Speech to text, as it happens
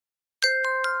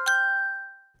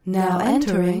Now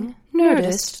entering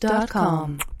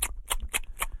Nerdist.com.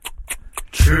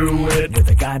 Chewing it with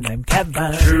a guy named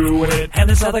Kevin. Chewing it. And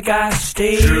this other guy,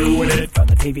 Steve. Chewing it. From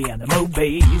the TV and the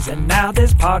movies. And now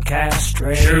this podcast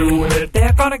straight. Chewing it.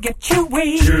 They're gonna get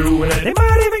chewy. Chewing it. They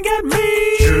might even get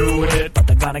me. Chewing it. But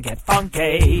they're gonna get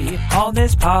funky on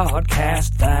this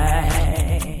podcast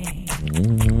thing.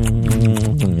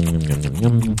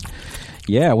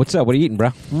 Yeah, what's up? What are you eating,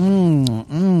 bro?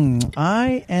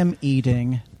 I am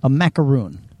eating a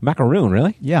macaroon. Macaroon,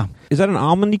 really? Yeah. Is that an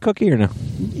almondy cookie or no?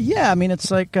 Yeah, I mean, it's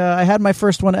like I had my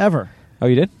first one ever. Oh,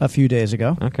 you did? A few days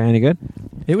ago. Okay, any good?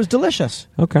 It was delicious.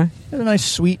 Okay. It was a nice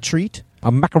sweet treat.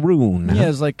 A macaroon. Yeah,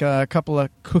 it's like a couple of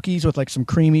cookies with like some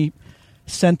creamy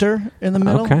center in the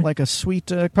middle. Okay. Like a sweet,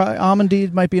 probably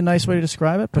almondy might be a nice way to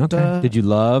describe it. But Okay. Did you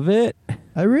love it?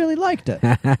 I really liked it.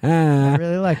 I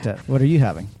really liked it. What are you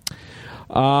having?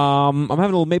 I'm having a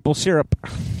little maple syrup.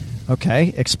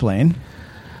 Okay, explain.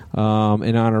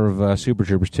 In honor of Super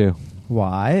Troopers 2.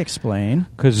 Why? Explain.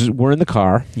 Because we're in the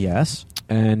car. Yes.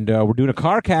 And we're doing a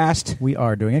car cast. We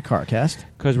are doing a car cast.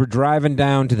 Because we're driving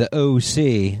down to the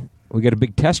OC. We got a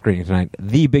big test screening tonight.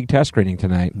 The big test screening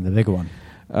tonight. The big one.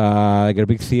 I got a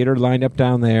big theater lined up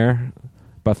down there.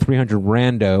 About 300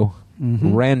 randos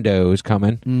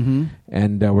coming. Mm-hmm.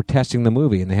 And we're testing the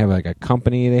movie. And they have like a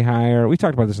company they hire. We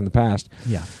talked about this in the past.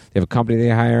 Yeah. They have a company they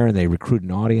hire, and they recruit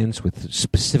an audience with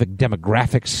specific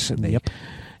demographics. And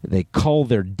they cull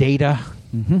their data,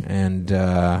 and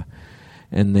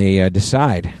they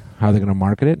decide how they're going to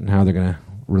market it and how they're going to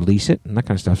release it and that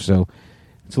kind of stuff. So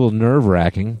it's a little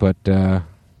nerve-wracking, but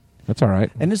that's all right.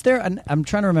 And is there, I'm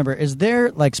trying to remember, is there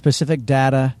like specific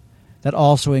data that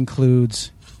also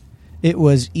includes it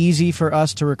was easy for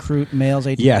us to recruit males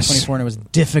 18 to 24 and it was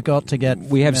difficult to get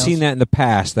We have males? seen that in the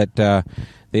past, that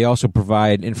they also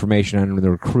provide information on the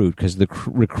recruit, because the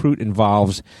recruit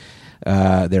involves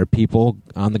their people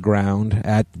on the ground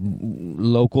at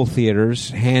local theaters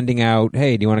handing out,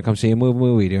 hey, do you want to come see a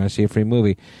movie? Do you want to see a free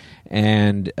movie?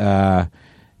 And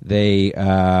they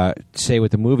say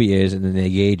what the movie is, and then they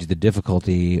gauge the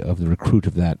difficulty of the recruit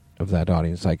of that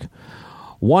audience. Like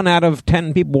 1 out of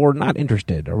 10 people were not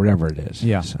interested, or whatever it is.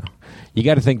 Yeah. So you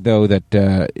got to think, though, that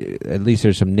at least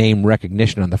there's some name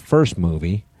recognition on the first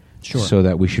movie. Sure. So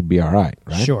that we should be all right,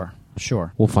 right? Sure.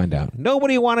 We'll find out.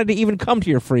 Nobody wanted to even come to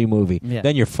your free movie. Yeah.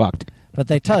 Then you're fucked. But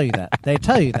they tell you that. They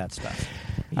tell you that stuff.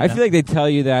 I feel like they tell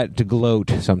you that to gloat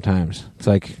sometimes. It's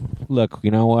like, look, you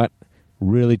know what?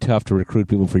 Really tough to recruit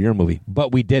people for your movie,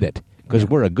 but we did it because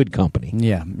we're a good company.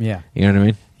 Yeah. You know what I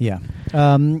mean? Yeah.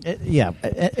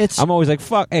 It's. I'm always like,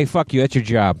 fuck you. That's your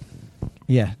job.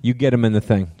 Yeah. You get them in the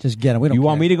thing. Just get them. We don't You care.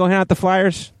 want me to go hand out the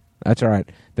flyers? That's all right.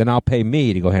 Then I'll pay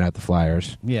me to go hand out the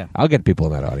flyers. Yeah. I'll get people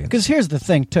in that audience. Because here's the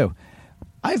thing, too.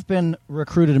 I've been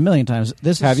recruited a million times.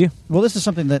 Have you? Well, this is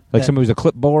something that... Somebody with a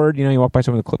clipboard. You know, you walk by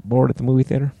someone with a clipboard at the movie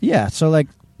theater. Yeah. So, like,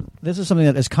 this is something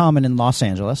that is common in Los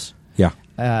Angeles. Yeah.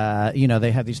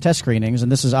 They have these test screenings,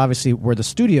 and this is obviously where the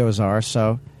studios are,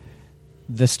 so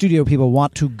the studio people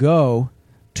want to go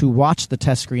to watch the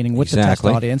test screening with the test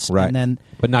audience. Right. And then,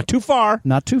 but not too far.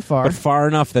 But far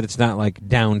enough that it's not like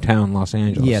downtown Los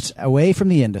Angeles. Yeah, it's away from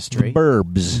the industry. The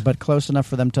burbs. But close enough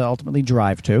for them to ultimately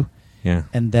drive to. Yeah.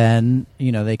 And then,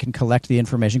 they can collect the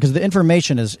information. Because the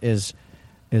information is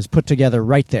put together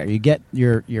right there. You get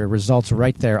your results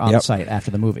right there on site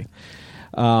after the movie.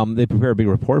 They prepare a big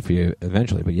report for you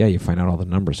eventually, but you find out all the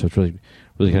numbers, so it's really,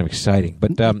 really kind of exciting.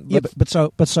 But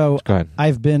so go ahead.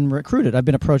 I've been recruited. I've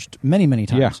been approached many, many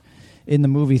times in the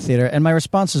movie theater, and my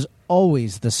response is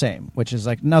always the same, which is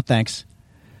like, no, thanks.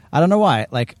 I don't know why.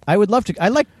 Like, I would love to. I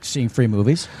like seeing free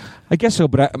movies. I guess so,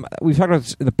 but we've talked about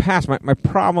this in the past. My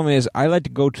problem is I like to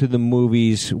go to the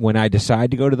movies when I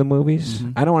decide to go to the movies.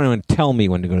 Mm-hmm. I don't want anyone to tell me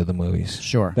when to go to the movies.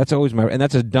 Sure. That's always and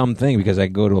that's a dumb thing because I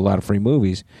go to a lot of free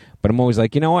movies, but I'm always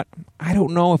like, you know what? I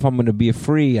don't know if I'm going to be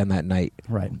free on that night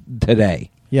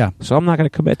today. Yeah. So I'm not going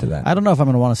to commit to that. I don't know if I'm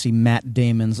going to want to see Matt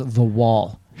Damon's The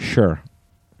Wall. Sure.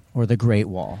 Or The Great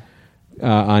Wall.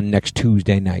 On next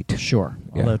Tuesday night. Sure.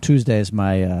 Yeah. Although Tuesday is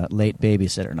my late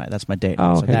babysitter night. That's my date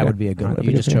night. Oh, so okay, that good. would be a good one.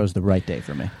 You just chose the right day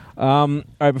for me. All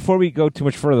right, before we go too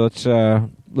much further,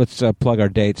 let's plug our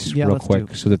dates real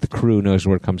quick so that the crew knows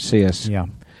where to come see us. Yeah.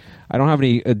 I don't have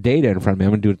any data in front of me.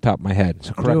 I'm going to do it at the top of my head.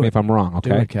 So correct me if I'm wrong, okay?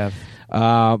 Do it, Kev.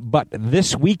 But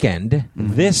this weekend,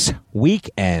 we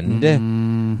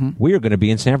are going to be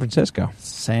in San Francisco.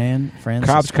 San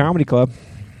Francisco. Cobb's Comedy Club.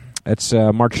 It's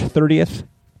March 30th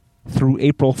through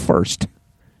April 1st.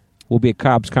 We'll be at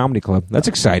Cobb's Comedy Club. That's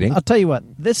exciting. I'll tell you what.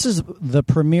 This is the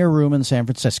premier room in San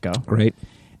Francisco. Great.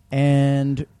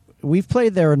 And we've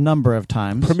played there a number of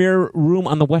times. Premier room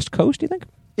on the West Coast, do you think?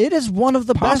 It is one of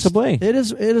the Possibly.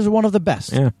 best. It is one of the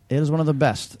best. Yeah. It is one of the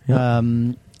best. Yeah.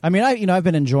 I mean, I've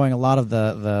been enjoying a lot of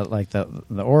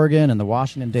the Oregon and the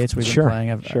Washington dates we've been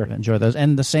playing. I've enjoyed those,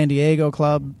 and the San Diego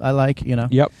club I like.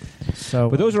 Yep. So,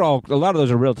 but those are a lot of those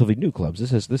are relatively new clubs.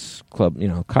 This club,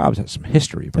 Cobb's has some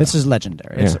history. Bro. This is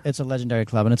legendary. Yeah. It's a legendary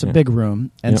club, and it's a big room.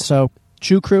 And so,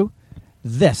 Chew Crew,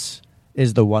 this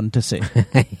is the one to see.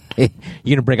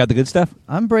 You gonna break out the good stuff?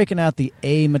 I'm breaking out the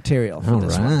A material for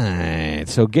this one. All right.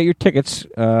 So get your tickets.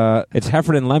 It's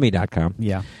HeffernandLemmy.com.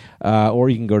 Yeah. Or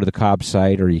you can go to the Cobb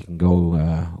site, or you can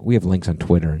go. We have links on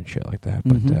Twitter and shit like that.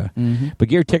 But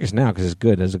get your tickets now because it's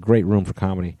good. It's a great room for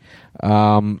comedy.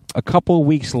 A couple of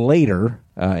weeks later,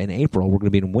 in April, we're going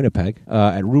to be in Winnipeg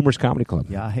at Rumors Comedy Club.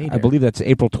 Yeah, I believe that's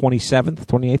April 27th,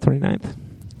 28th, 29th.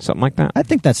 Something like that. I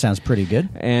think that sounds pretty good.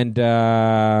 And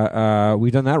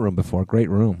we've done that room before.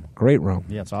 Great room.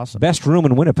 Yeah, it's awesome. Best room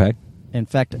in Winnipeg. In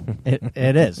fact, it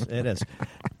is. It is.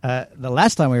 The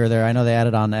last time we were there, I know they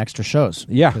added on extra shows.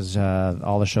 Yeah. Because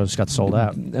all the shows got sold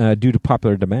out. Due to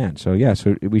popular demand. So,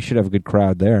 so we should have a good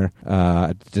crowd there.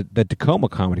 The Tacoma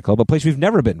Comedy Club, a place we've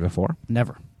never been before.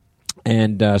 Never.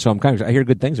 And so I hear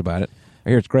good things about it. I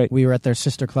hear it's great. We were at their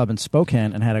sister club in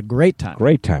Spokane and had a great time.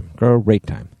 Great time.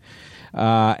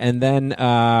 And then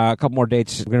a couple more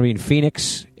dates. We're going to be in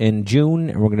Phoenix in June,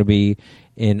 and we're going to be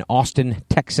in Austin,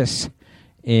 Texas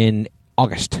in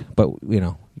August. But,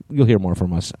 you'll hear more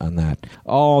from us on that.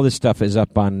 All this stuff is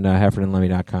up on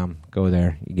HeffernandLemmy.com. Go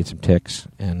there. You get some ticks,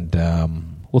 and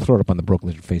we'll throw it up on the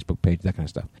Brooklyn Facebook page, that kind of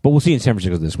stuff. But we'll see you in San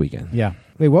Francisco this weekend. Yeah.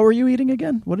 Wait, what were you eating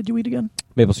again? What did you eat again?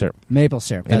 Maple syrup. Maple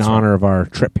syrup. In honor of our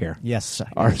trip here. Yes.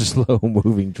 Our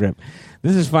slow-moving trip.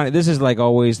 This is funny. This is like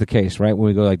always the case, right? When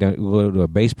we go we go to a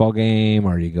baseball game,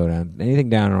 or you go down anything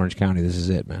down in Orange County, this is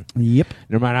it, man. Yep.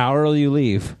 No matter how early you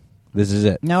leave, this is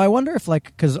it. Now, I wonder if,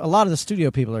 because a lot of the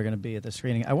studio people are going to be at the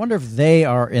screening, I wonder if they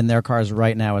are in their cars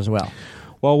right now as well.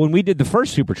 Well, when we did the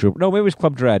first Super Trooper, maybe it was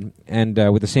Club Dread, and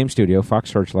with the same studio,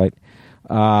 Fox Searchlight,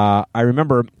 I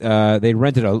remember they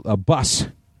rented a bus,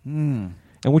 and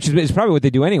which is probably what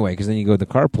they do anyway, because then you go to the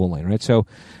carpool lane, right? So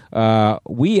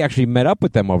we actually met up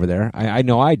with them over there. I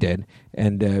know I did,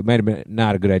 and it might have been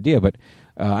not a good idea, but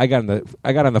I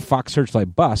got on the Fox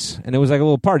Searchlight bus, and it was like a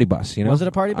little party bus. Was it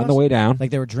a party bus? On the way down. Like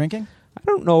they were drinking? I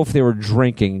don't know if they were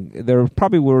drinking. There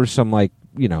probably were some,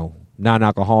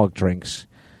 non-alcoholic drinks.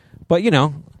 But,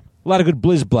 a lot of good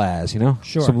blizz-blaz,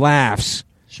 Sure. Some laughs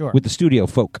with the studio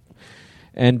folk.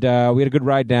 And we had a good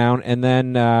ride down, and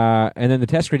then the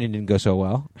test screening didn't go so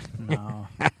well. No.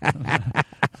 At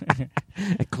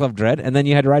Club Dread, and then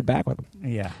you had to ride back with them.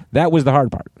 Yeah. That was the hard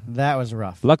part. That was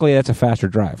rough. Luckily, that's a faster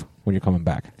drive when you're coming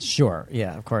back. Sure.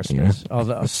 Yeah, of course it is.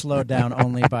 Although slowed down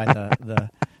only by the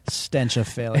stench of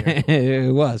failure.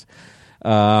 It was.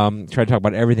 Tried to talk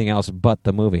about everything else but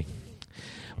the movie.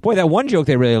 Boy, that one joke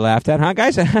they really laughed at, huh,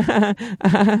 guys?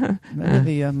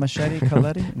 Maybe the machete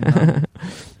Coletti? No.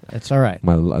 It's all right.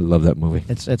 I love that movie.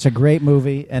 It's a great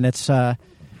movie, and it's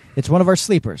one of our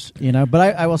sleepers, But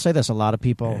I will say this: a lot of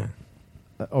people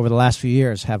over the last few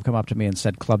years have come up to me and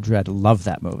said, "Club Dread, love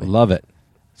that movie, love it."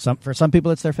 For some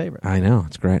people, it's their favorite. I know,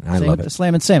 it's great. I love it.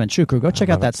 Slam and Salmon, Chew Crew, go check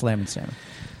out that Slam and Salmon.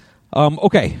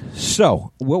 Okay,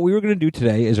 so what we were going to do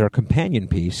today is our companion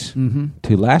piece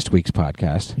to last week's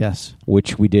podcast. Yes,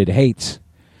 which we did hates,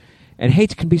 and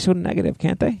hates can be so negative,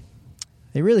 can't they?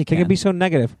 They really can. They can be so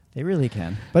negative. They really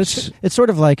can. But it's sort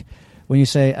of like when you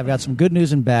say, "I've got some good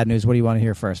news and bad news. What do you want to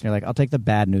hear first?" And you're like, "I'll take the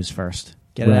bad news first.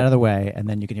 Get it out of the way, and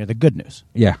then you can hear the good news."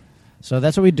 Yeah. So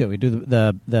that's what we do. We do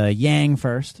the yang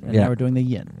first, and now we're doing the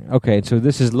yin. Okay, so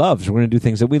this is love. So we're going to do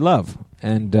things that we love,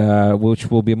 and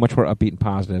which will be much more upbeat and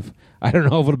positive. I don't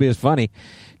know if it'll be as funny,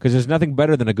 because there's nothing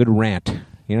better than a good rant.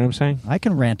 You know what I'm saying? I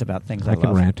can rant about things I love. I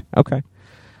can rant. Okay.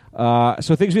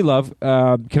 So things we love.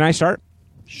 Can I start?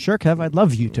 Sure, Kev. I'd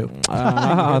love you to.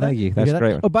 Thank you. That's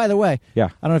great. Oh, by the way, I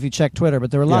don't know if you checked Twitter,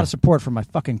 but there were a lot of support for my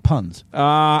fucking puns.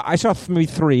 I saw maybe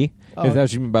 3. If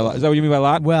that's what you mean by lot. Is that what you mean by a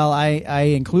lot? Well,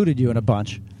 I included you in a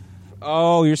bunch.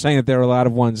 Oh, you're saying that there are a lot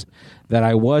of ones that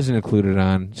I wasn't included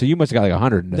on. So you must have got like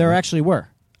 100. There actually were.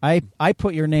 I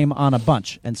put your name on a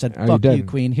bunch and said, "Fuck you,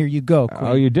 Queen. Here you go, Queen."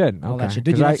 Oh, you did? Okay. All that shit.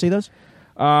 Did you not see those?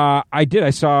 I did. I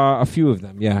saw a few of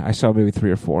them. Yeah, I saw maybe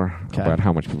 3 or 4 about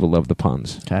how much people love the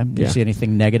puns. Okay. Did you see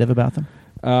anything negative about them?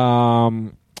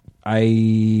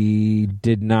 I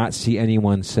did not see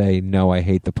anyone say, "No, I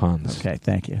hate the puns." Okay,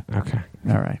 thank you. Okay.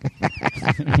 All right.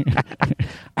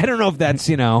 I don't know if that's,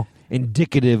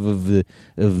 indicative of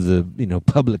the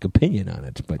public opinion on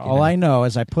it, but all I know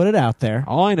is I put it out there.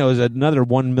 All I know is another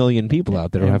 1 million people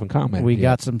out there who haven't commented. We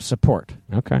got some support.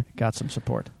 Okay. Got some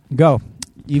support. Go.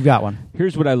 You've got one.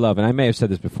 Here's what I love, and I may have said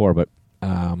this before, but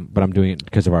but I'm doing it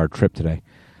because of our trip today.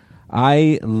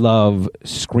 I love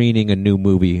screening a new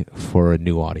movie for a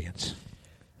new audience.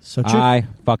 So I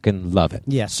fucking love it.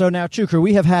 Yeah. So now, Chukru,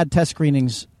 we have had test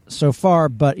screenings so far,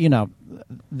 but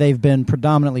they've been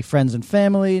predominantly friends and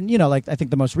family, and like I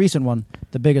think the most recent one,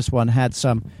 the biggest one, had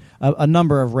a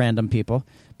number of random people,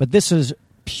 but this is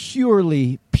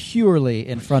purely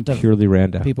in front of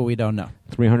random people we don't know.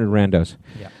 300 randos.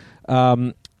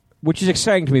 Yeah. Which is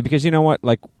exciting to me because you know what,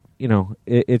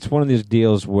 it's one of these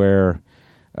deals where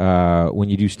when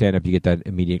you do stand up, you get that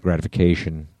immediate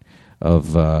gratification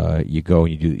of you go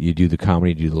and you do the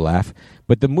comedy, you do the laugh,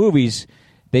 but the movies,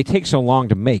 they take so long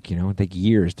to make, it take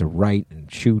years to write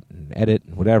and shoot and edit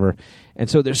and whatever. And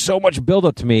so there's so much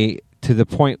buildup to me to the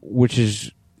point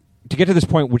to get to this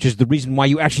point, which is the reason why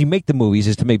you actually make the movies,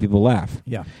 is to make people laugh.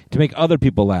 Yeah. To make other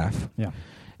people laugh. Yeah.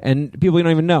 And people you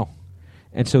don't even know.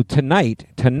 And so tonight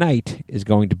is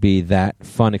going to be that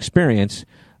fun experience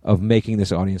of making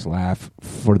this audience laugh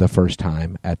for the first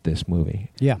time at this movie.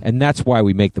 Yeah. And that's why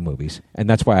we make the movies. And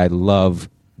that's why I love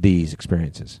these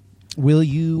experiences. Will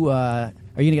you, are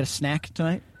you going to get a snack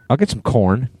tonight? I'll get some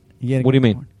corn. What do you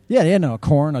mean? Corn? Yeah, no,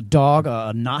 corn, a dog,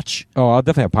 a notch. Oh, I'll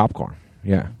definitely have popcorn.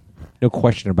 Yeah. No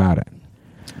question about it.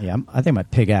 Yeah, I think I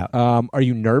might pig out. Are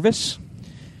you nervous?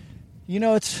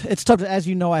 It's tough. As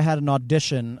you know, I had an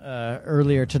audition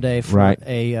earlier today for right.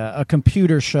 a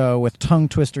computer show with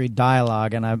tongue-twistery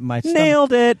dialogue, and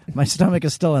nailed it. My stomach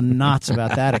is still in knots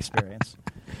about that experience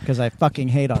because I fucking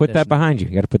hate auditions. Put that behind you.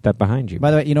 You got to put that behind you. By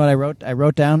the way, you know what I wrote? I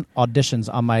wrote down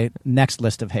auditions on my next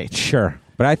list of hates. Sure,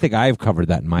 but I think I've covered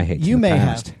that in my hates. You in the may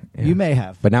past. have. Yeah. You may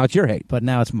have. But now it's your hate. But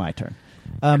now it's my turn.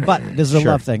 But this is a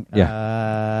Sure. love thing.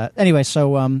 Yeah. Anyway,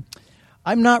 so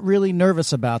I'm not really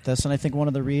nervous about this, and I think one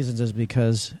of the reasons is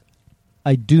because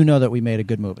I do know that we made a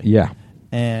good movie. Yeah.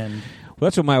 And well,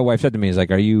 that's what my wife said to me. Is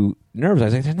like, "Are you nervous?" I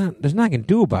was like, "There's nothing I can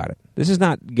do about it. This is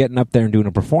not getting up there and doing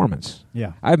a performance.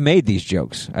 Yeah. I've made these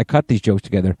jokes. I cut these jokes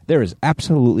together. There is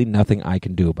absolutely nothing I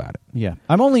can do about it." Yeah.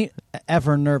 I'm only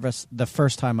ever nervous the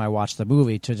first time I watched the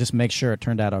movie to just make sure it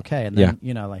turned out okay. And then,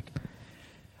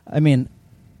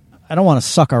 I don't want to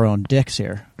suck our own dicks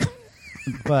here.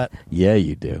 But yeah,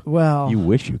 you do. Well, you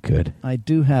wish you could. I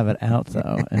do have it out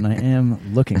though, and I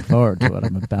am looking forward to what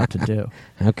I'm about to do.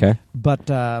 Okay. But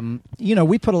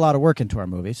we put a lot of work into our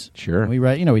movies. Sure. We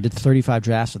we did 35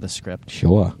 drafts of the script.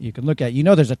 Sure. You can look at.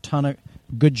 There's a ton of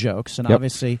good jokes, and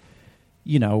obviously,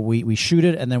 we shoot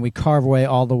it and then we carve away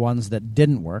all the ones that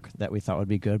didn't work that we thought would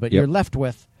be good. But you're left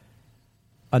with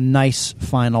a nice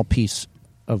final piece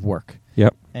of work.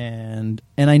 Yep. And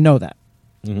I know that,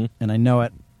 and I know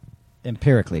it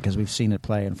empirically because we've seen it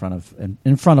play in front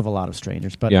of a lot of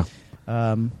strangers. But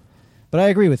but I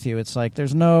agree with you. It's like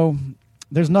there's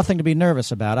nothing to be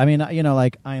nervous about. I mean,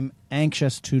 I'm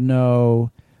anxious to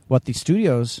know what the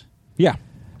studio's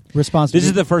response. This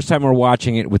is the first time we're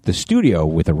watching it with the studio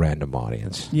with a random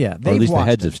audience. Yeah, or at least the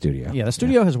heads of studio. Yeah, the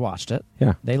studio has watched it.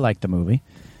 Yeah, they like the movie,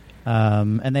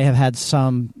 and they have had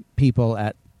some people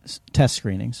at test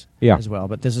screenings as well.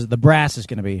 But the brass is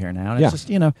going to be here now. And it's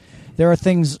just there are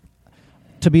things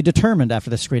to be determined after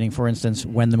the screening. For instance,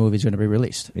 when the movie's going to be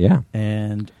released. Yeah,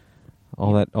 and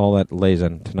all that lays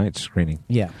on tonight's screening.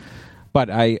 Yeah, but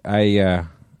I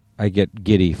get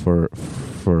giddy for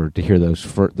to hear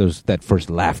that first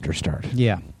laughter start.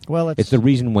 Yeah, well, it's the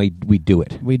reason why we do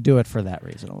it. We do it for that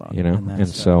reason alone. And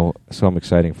so I'm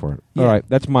exciting for it. Yeah. All right,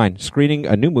 that's mine. Screening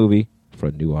a new movie for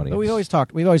a new audience. But we've always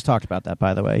talked about that,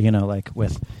 by the way. Like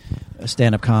with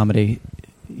stand-up comedy,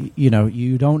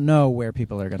 you don't know where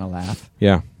people are going to laugh.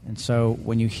 Yeah. And so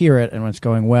when you hear it and when it's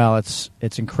going well, it's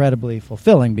incredibly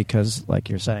fulfilling because, like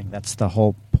you're saying, that's the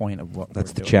whole point of what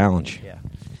that's we're the doing. challenge. Yeah.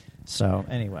 So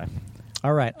anyway,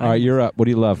 all right. All right, you're up. What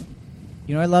do you love?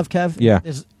 I love, Kev? Yeah.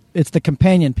 It's the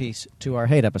companion piece to our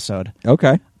hate episode.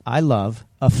 Okay. I love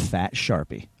a fat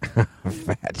Sharpie.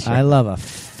 I love a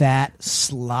fat,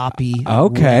 sloppy,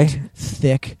 wet,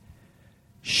 thick,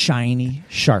 shiny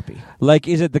Sharpie. Like,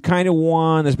 is it the kind of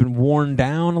one that's been worn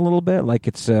down a little bit? Like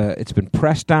it's been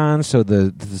pressed on, so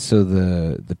the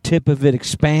tip of it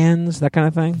expands, that kind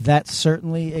of thing. That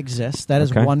certainly exists. That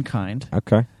is one kind.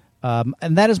 Okay.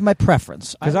 And that is my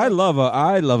preference. Because I love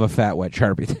a fat wet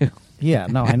Sharpie too. Yeah,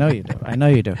 no, I know you do.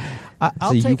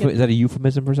 Is that a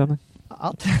euphemism or something?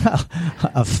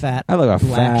 A fat, I love a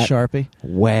black fat, Sharpie,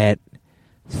 wet,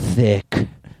 thick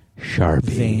Sharpie,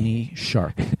 veiny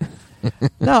Sharpie.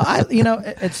 No,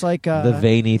 it's like the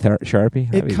veiny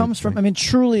Sharpie. It comes from.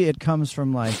 Truly, it comes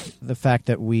from like the fact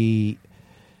that we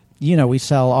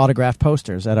sell autographed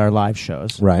posters at our live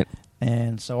shows, right?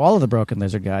 And so all of the Broken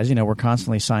Lizard guys, we're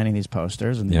constantly signing these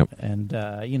posters, and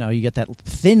you get that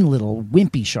thin little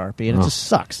wimpy Sharpie, and it just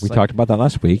sucks. We talked about that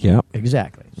last week, yeah.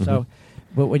 Exactly. Mm-hmm. So,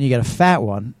 but when you get a fat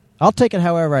one, I'll take it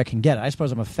however I can get it. I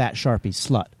suppose I'm a fat Sharpie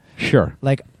slut. Sure.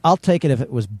 Like, I'll take it if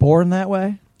it was born that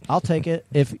way. I'll take it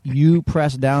if you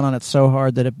press down on it so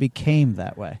hard that it became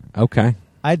that way. Okay.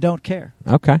 I don't care.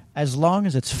 Okay. As long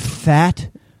as it's fat,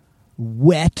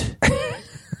 wet...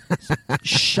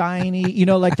 shiny,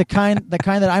 like the kind that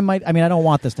I don't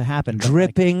want this to happen.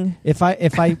 Dripping. Like,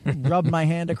 if I rub my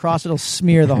hand across, it'll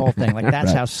smear the whole thing. Like,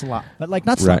 that's how sloppy. But like,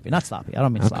 not sloppy, not sloppy. I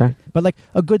don't mean sloppy. But like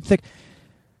a good thick.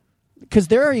 Because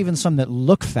there are even some that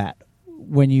look fat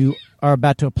when you are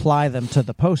about to apply them to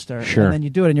the poster. Sure. And then you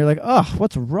do it, and you're like, oh,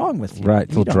 what's wrong with you? Right.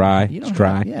 It's a little dry. It's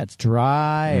dry. It's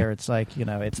dry, or it's like,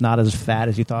 it's not as fat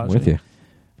as you thought it was. With you.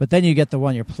 But then you get the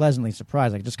one you're pleasantly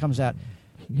surprised. Like, it just comes out.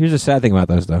 Here's the sad thing about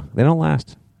those, though. They don't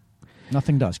last.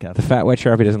 Nothing does, Kev. The fat, wet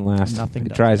Sharpie doesn't last. Nothing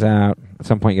does. It dries out. At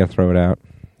some point, you got to throw it out.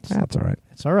 That's all right.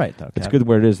 It's all right, though, Kev. It's good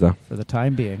where it is, though. For the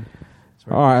time being.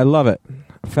 All right, I love it.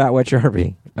 Fat, wet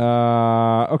Sharpie.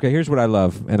 Okay, here's what I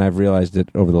love, and I've realized it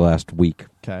over the last week.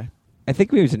 Okay. I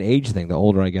think maybe it's an age thing. The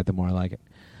older I get, the more I like it.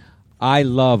 I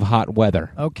love hot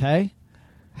weather. Okay.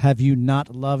 Have you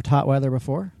not loved hot weather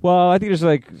before? Well, I think there's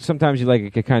like sometimes you like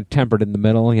it get kind of tempered in the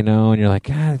middle, and you're like,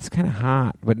 God, it's kind of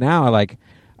hot. But now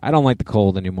I don't like the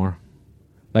cold anymore.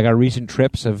 Like our recent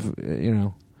trips have,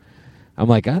 I'm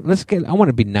like, I want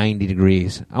to be 90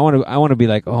 degrees. I want to be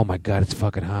like, oh my God, it's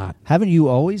fucking hot. Haven't you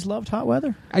always loved hot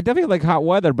weather? I definitely like hot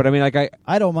weather, but I mean, like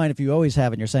I don't mind if you always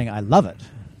have and you're saying I love it.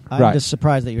 I'm just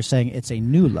surprised that you're saying it's a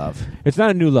new love. It's not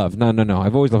a new love. No.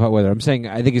 I've always loved hot weather. I'm saying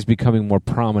I think it's becoming more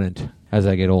prominent as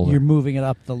I get older. You're moving it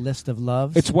up the list of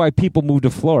loves? It's why people move to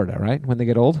Florida, right? When they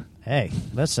get old. Hey,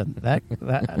 listen,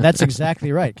 that's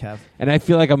exactly right, Kev. And I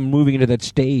feel like I'm moving into that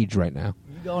stage right now.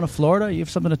 You going to Florida? You have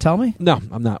something to tell me? No,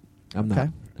 I'm not. Okay.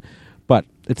 But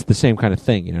it's the same kind of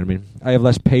thing, you know what I mean? I have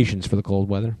less patience for the cold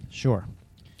weather. Sure.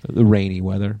 The rainy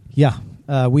weather. Yeah.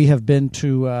 We have been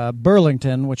to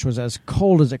Burlington, which was as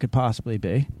cold as it could possibly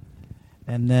be.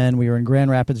 And then we were in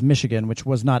Grand Rapids, Michigan, which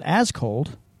was not as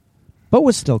cold, but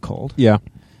was still cold. Yeah.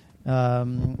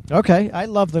 Okay.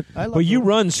 But you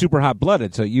run super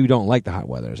hot-blooded, so you don't like the hot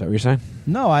weather. Is that what you're saying?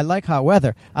 No, I like hot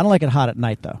weather. I don't like it hot at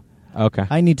night, though. Okay.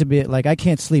 I need to be, I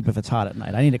can't sleep if it's hot at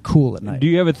night. I need it cool at night. Do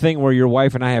you have a thing where your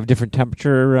wife and I have different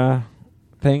temperature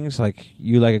things? Like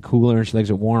you like it cooler and she likes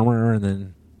it warmer, and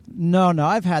then... No,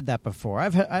 I've had that before.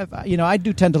 I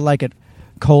do tend to like it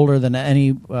colder than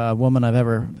any woman I've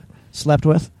ever slept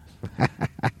with.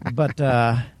 But,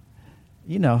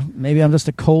 maybe I'm just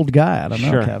a cold guy. I don't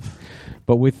know, Kev.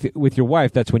 But with your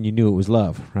wife, that's when you knew it was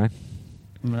love, right?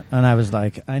 And I was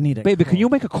like, I need it. Baby, can you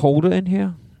make it colder in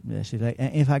here? Yeah, she's like,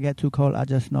 if I get too cold, I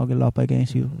just snuggle up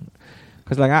against you.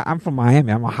 Because, I'm from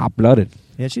Miami. I'm a hot-blooded.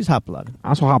 Yeah, she's hot-blooded.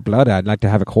 I'm so hot-blooded, I'd like to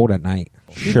have it cold at night.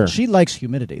 Sure. She likes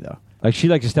humidity, though. Like, she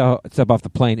likes to step off the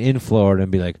plane in Florida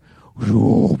and be like,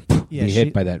 be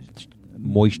hit by that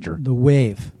moisture. The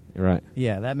wave. Right.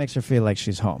 Yeah, that makes her feel like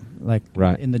she's home. Like,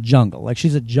 right. In the jungle. Like,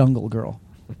 she's a jungle girl.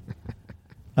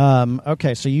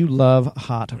 Okay, so you love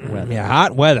hot weather. Yeah,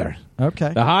 hot weather.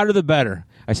 Okay. The hotter, the better.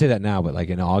 I say that now, but,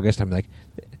 in August, I'm like...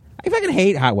 I fucking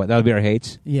hate hot weather. That'll be our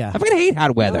hates. Yeah. I fucking hate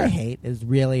hot weather. What I hate is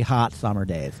really hot summer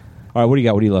days. All right, what do you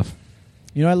got? What do you love?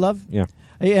 You know what I love? Yeah.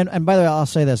 And by the way, I'll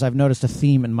say this. I've noticed a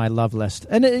theme in my love list.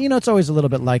 And, it's always a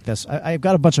little bit like this. I've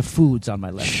got a bunch of foods on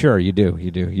my list. Sure, you do.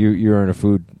 You're in a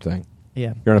food thing.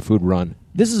 Yeah. You're on a food run.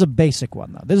 This is a basic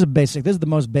one, though. This is the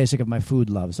most basic of my food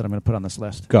loves that I'm going to put on this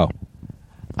list. Go.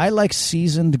 I like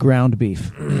seasoned ground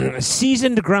beef.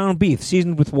 Seasoned ground beef.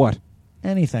 Seasoned with what?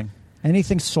 Anything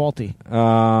salty.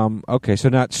 Okay, so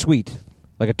not sweet.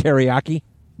 Like a teriyaki?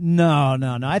 No.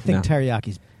 I think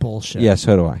teriyaki's bullshit. Yeah,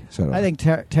 so do I. I think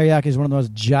teriyaki is one of the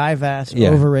most jive-ass,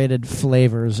 overrated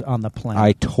flavors on the planet.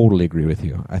 I totally agree with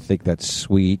you. I think that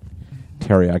sweet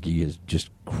teriyaki is just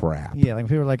crap. Yeah, like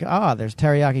people are like, there's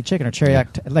teriyaki chicken or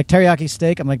teriyaki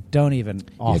steak. I'm like, don't even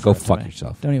offer it. Go fuck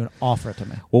yourself. Don't even offer it to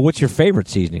me. Well, what's your favorite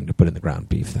seasoning to put in the ground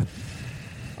beef then?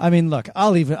 I mean, look,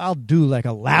 I'll do like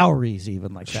a Lowry's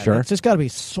even like that. Sure. It's just got to be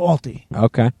salty.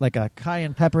 Okay. Like a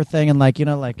cayenne pepper thing and like an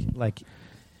Old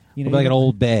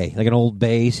Bay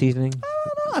seasoning? I don't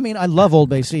know. I mean, I love Old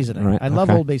Bay seasoning. Right, I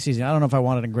love Old Bay seasoning. I don't know if I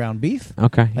want it in ground beef.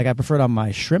 Okay. Like I prefer it on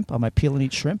my shrimp, on my peel and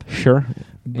eat shrimp. Sure.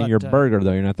 But, in your burger,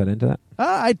 though, you're not that into that?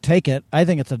 I'd take it. I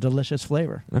think it's a delicious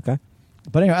flavor. Okay.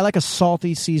 But anyway, I like a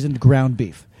salty, seasoned ground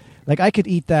beef. Like I could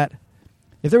eat that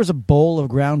If there was a bowl of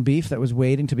ground beef that was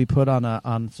waiting to be put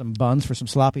on some buns for some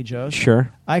sloppy joes,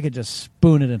 sure, I could just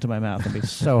spoon it into my mouth and be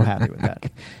so happy with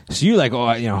that. So you like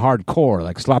hardcore,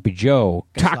 like sloppy Joe,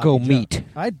 taco Sloppy meat.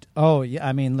 Joe.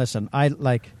 I mean, listen, I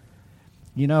like,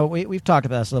 we've talked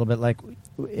about this a little bit. Like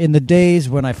in the days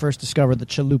when I first discovered the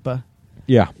chalupa,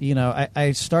 Yeah.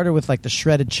 I started with like the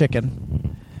shredded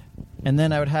chicken, and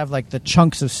then I would have like the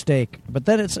chunks of steak. But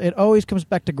then it always comes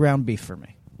back to ground beef for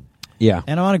me. Yeah.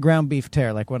 And I'm on a ground beef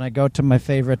tear. Like when I go to my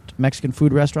favorite Mexican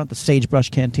food restaurant, the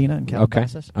Sagebrush Cantina in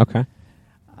Calabasas. Okay.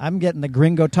 I'm getting the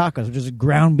gringo tacos, which is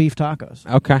ground beef tacos.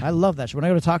 Okay. I love that shit. When I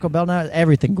go to Taco Bell now,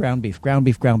 everything ground beef, ground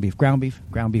beef, ground beef, ground beef,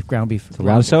 ground beef, ground beef. It's a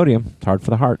lot of sodium. It's hard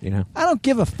for the heart, I don't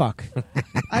give a fuck.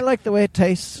 I like the way it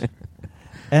tastes.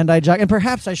 And and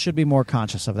perhaps I should be more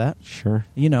conscious of that. Sure.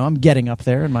 I'm getting up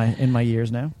there in my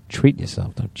years now. Treat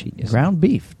yourself. Don't cheat yourself. Ground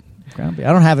beef. I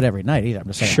don't have it every night either. I'm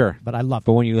just saying. Sure. But I love it.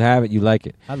 But when you have it, you like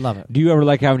it. I love it. Do you ever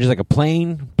like having just like a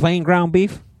plain ground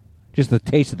beef? Just the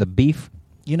taste of the beef?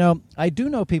 I do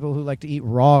know people who like to eat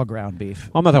raw ground beef.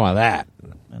 I'm not talking about that.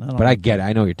 But I get it.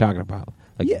 I know what you're talking about.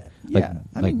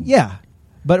 Yeah.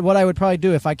 But what I would probably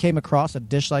do if I came across a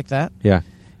dish like that. Yeah.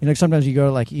 Sometimes you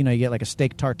go you get like a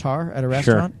steak tartare at a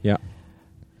restaurant. Sure. Yeah.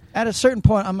 At a certain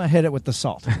point, I'm going to hit it with the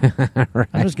salt. Right.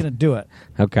 I'm just going to do it.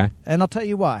 Okay. And I'll tell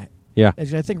you why. Yeah. I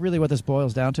think really what this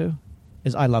boils down to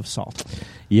is I love salt.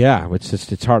 Yeah,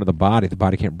 it's part of the body. The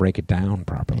body can't break it down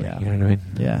properly. Yeah. You know what I mean?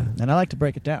 Yeah. And I like to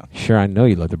break it down. Sure, I know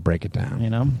you love to break it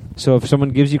down. So if someone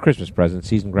gives you Christmas presents,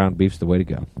 seasoned ground beef's the way to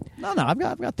go. No, I've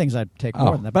got things I'd take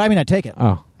more than that. But I mean, I'd take it.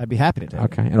 Oh. I'd be happy to take it.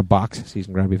 Okay, in a box,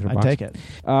 seasoned ground beef in a box. I'd take it.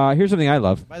 Here's something I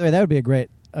love. By the way, that would be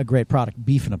a great product,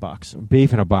 beef in a box.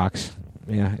 Beef in a box.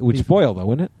 Yeah, it would spoil though,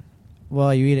 wouldn't it?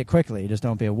 Well, you eat it quickly. You just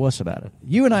don't be a wuss about it.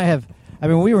 You and I have...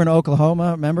 when we were in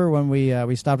Oklahoma, remember when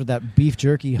we stopped at that beef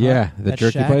jerky hut? Yeah, the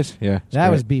jerky shack? place? Yeah. That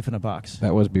was beef in a box.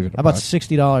 That was beef in a How about box.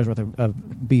 $60 worth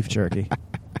of beef jerky?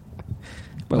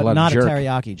 but not jerk. a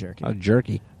teriyaki jerky. A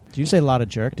jerky. Did you say a lot of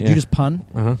jerk? Did Yeah. you just pun?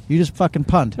 Uh-huh. You just fucking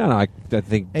punned. No, I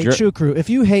think... Hey, Chew Crew, if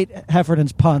you hate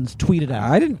Hefferton's puns, tweet it out.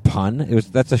 I didn't pun.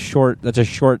 That's a short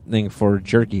thing for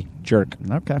jerky. Jerk.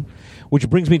 Okay. Which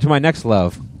brings me to my next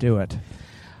love. Do it.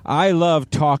 I love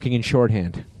talking in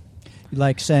shorthand.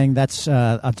 Like saying that's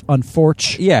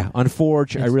unforch. Yeah,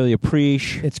 unforch. I really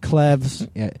appreciate. It's clevs.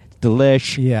 Yeah,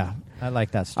 delish. Yeah, I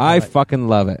like that stuff. I fucking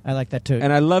love it. I like that too.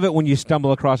 And I love it when you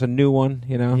stumble across a new one,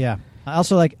 Yeah. I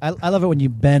also I love it when you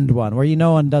bend one,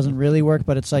 where one doesn't really work,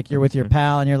 but it's like you're with your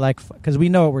pal and you're like, because we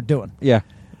know what we're doing. Yeah.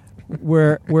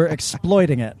 We're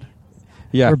exploiting it.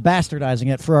 Yeah. We're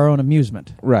bastardizing it for our own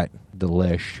amusement. Right.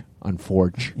 Delish.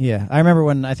 Unforch. Yeah. I remember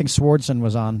when I think Swardson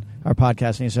was on our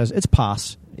podcast and he says, it's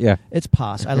pos. Yeah. It's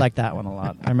pos. I like that one a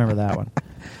lot. I remember that one.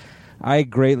 I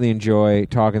greatly enjoy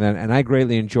talking that, and I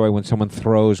greatly enjoy when someone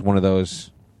throws one of those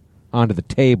onto the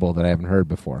table that I haven't heard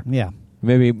before. Yeah.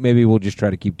 Maybe we'll just try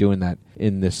to keep doing that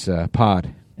in this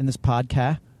pod. In this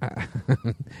podcast?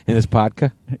 In this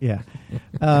podcast? Yeah.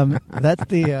 That's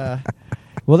the...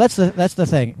 that's the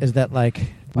thing, is that like...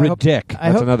 Ridic.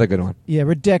 That's another good one. Yeah,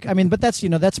 ridic. I mean, but that's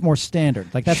that's more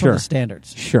standard. Like that's one of the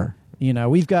standards. Sure.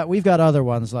 We've got other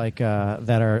ones like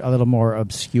that are a little more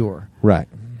obscure. Right.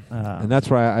 And that's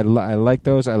why I like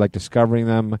those. I like discovering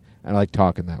them. I like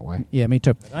talking that way. Yeah, me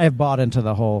too. I have bought into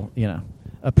the whole,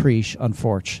 appreesh,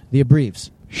 unforch, the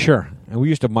abreevs. Sure. And we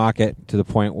used to mock it to the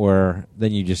point where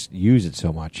then you just use it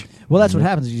so much. Well, that's what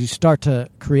happens is you start to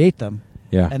create them.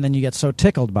 Yeah. And then you get so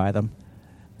tickled by them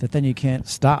that then you can't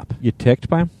stop. You ticked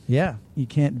by them? Yeah. You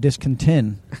can't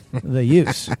discontinue the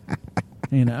use.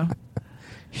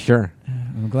 Sure.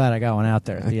 I'm glad I got one out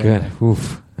there. Good.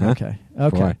 Oof. Huh? Okay.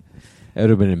 Boy, it would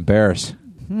have been embarrassed.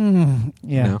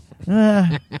 Yeah.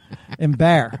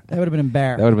 Embarrass. That would have been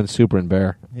embarrassed. That would have been super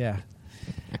embarrassed. Yeah.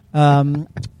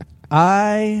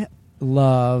 I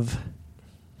love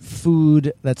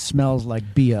food that smells like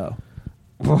BO.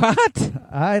 What?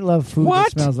 I love food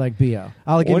that smells like BO.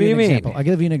 I'll give you an example. I'll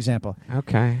give you an example.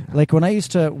 Okay. Like when I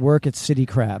used to work at City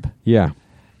Crab. Yeah.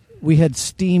 We had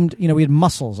steamed, we had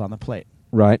mussels on the plate.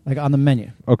 Right. Like on the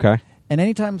menu. Okay. And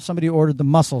anytime somebody ordered the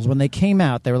mussels, when they came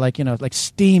out, they were like, like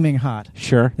steaming hot.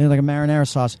 Sure. They were like a marinara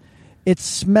sauce. It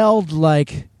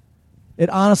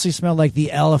honestly smelled like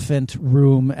the elephant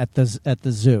room at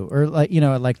the zoo, or like,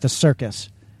 like the circus.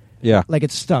 Yeah. Like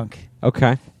it stunk.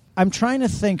 Okay. I'm trying to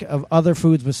think of other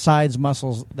foods besides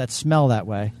mussels that smell that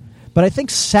way. But I think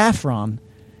saffron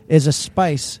is a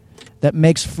spice that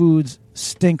makes foods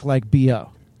stink like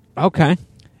BO. Okay.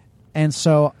 And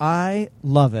so I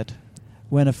love it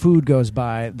when a food goes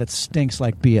by that stinks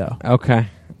like BO. Okay.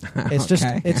 It's just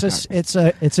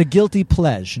it's a guilty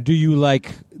pleasure. Do you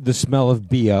like The smell of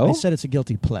BO? I said it's a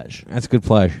guilty pleasure. That's a good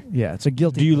pleasure. Yeah, it's a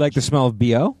guilty Do you pleasure. like the smell of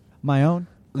BO? My own?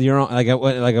 Your own, like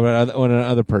on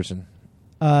another person?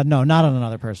 No, not on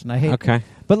another person. I hate. Okay,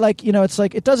 but like it's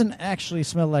like it doesn't actually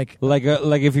smell like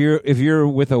if you're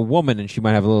with a woman and she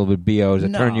might have a little bit of BO, does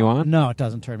it turn you on? No, it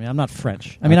doesn't turn me. I'm not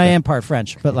French. I mean, I am part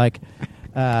French, but like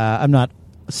I'm not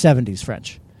 70s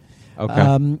French.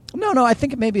 Okay. No. I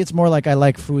think maybe it's more like I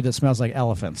like food that smells like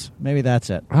elephants. Maybe that's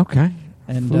it. Okay.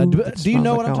 And do you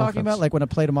know what I'm talking about? Like when a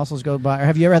plate of mussels goes by, or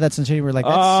have you ever had that sensation where like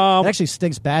it actually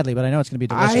stinks badly, but I know it's going to be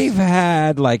delicious? I've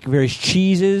had like various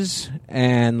cheeses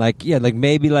and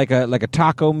maybe like a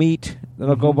taco meat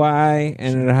that'll go by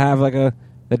and it'll have like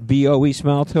that BOE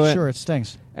smell to it. Sure, it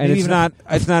stinks. And Maybe it's not.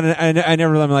 I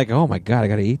never. I'm like, oh my god, I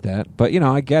got to eat that. But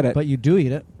I get it. But you do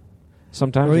eat it.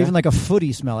 Sometimes, or even like a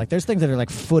footy smell. Like there's things that are like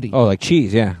footy. Oh, like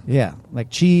cheese, yeah. Yeah, like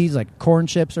cheese, like corn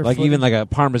chips, or like footy. even like a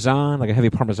parmesan, like a heavy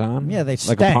parmesan. Yeah, they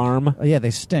stink. Like a parm. Oh, yeah,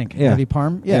 they stink. Yeah. Heavy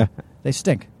parm. Yeah, they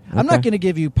stink. Okay. I'm not going to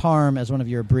give you parm as one of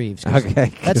your abreevs.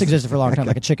 Okay, that's existed for a long time,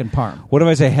 like a chicken parm. What if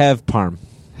I say have parm?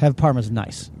 Have parm is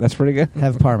nice. That's pretty good.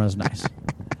 Have parm is nice.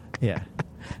 Yeah.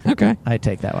 Okay, I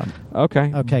take that one.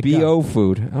 Okay. Okay. BO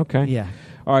food. Okay. Yeah.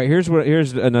 All right. Here's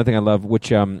another thing I love,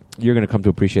 which you're going to come to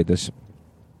appreciate this.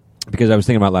 Because I was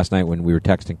thinking about last night when we were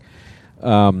texting.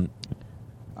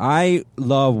 I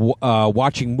love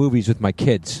watching movies with my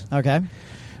kids. Okay.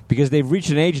 Because they've reached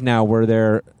an age now where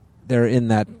they're in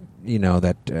that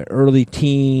that early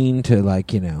teen to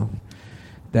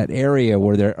that area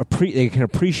where they can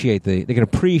appreciate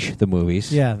the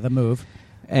movies. Yeah, the move.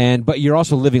 But you're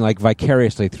also living like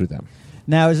vicariously through them.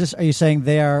 Now, are you saying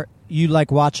you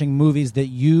like watching movies that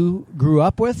you grew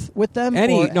up with them?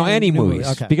 Any movies.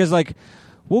 Okay. Because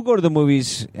we'll go to the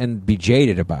movies and be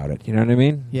jaded about it. You know what I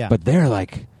mean? Yeah. But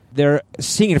they're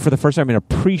seeing it for the first time and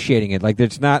appreciating it. Like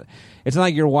it's not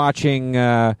like you're watching,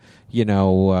 Lion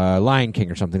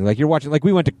King or something. Like you're watching. Like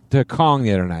we went to Kong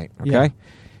the other night. Okay. Yeah.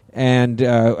 And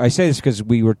I say this because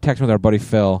we were texting with our buddy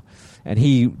Phil, and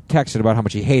he texted about how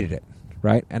much he hated it.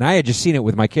 Right, and I had just seen it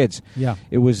with my kids. Yeah,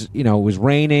 it was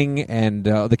raining, and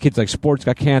the kids sports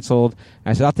got canceled.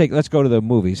 I said, let's go to the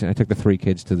movies, and I took the 3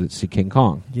 kids to see King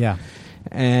Kong. Yeah.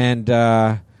 And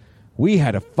we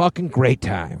had a fucking great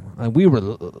time. And we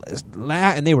were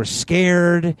and they were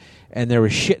scared, and there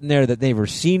was shit in there that they've never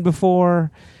seen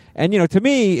before. And to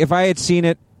me, if I had seen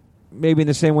it maybe in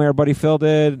the same way our buddy Phil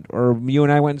did, or you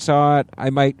and I went and saw it,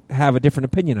 I might have a different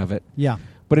opinion of it. Yeah.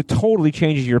 But it totally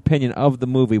changes your opinion of the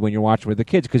movie when you're watching with the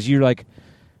kids, because you're like,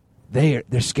 they're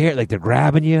scared, like they're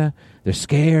grabbing you, they're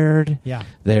scared. Yeah.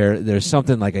 There's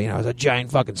something like it's a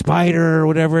giant fucking spider or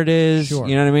whatever it is. Sure.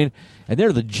 You know what I mean? And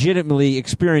they're legitimately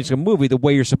experiencing a movie the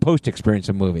way you're supposed to experience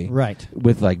a movie. Right.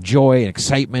 With joy and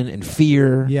excitement and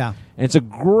fear. Yeah. And it's a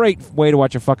great way to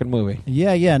watch a fucking movie.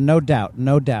 Yeah, no doubt.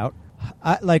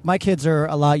 My kids are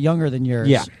a lot younger than yours.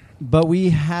 Yeah. But we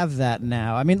have that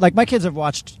now. I mean, my kids have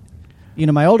watched,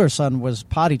 my older son was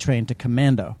potty trained to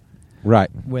Commando.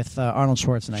 Right. With Arnold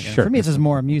Schwarzenegger. Sure. For me, it's just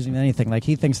more amusing than anything. Like,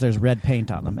 he thinks there's red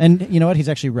paint on them. And you know what? He's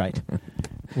actually right.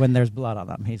 When there's blood on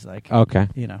them, he's like, okay.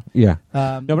 Yeah.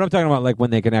 No, but I'm talking about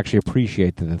when they can actually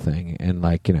appreciate the thing and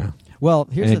well,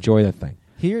 and enjoy that thing.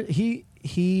 Here, he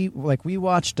we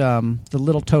watched The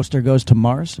Little Toaster Goes to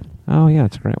Mars. Oh, yeah,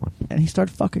 it's a great one. And he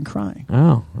started fucking crying.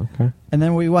 Oh, okay. And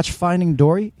then we watched Finding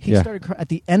Dory. He started at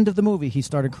the end of the movie, he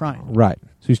started crying. Right.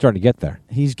 So he's starting to get there.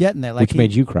 He's getting there. Which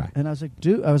made you cry. And I was like,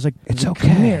 dude, it's okay.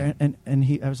 Come here. And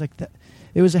I was like,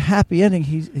 it was a happy ending.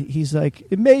 He's like,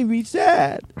 it made me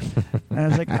sad. And I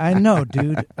was like, I know,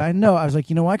 dude. I know. I was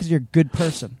like, you know why? Because you're a good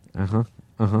person.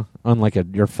 Unlike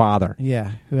your father.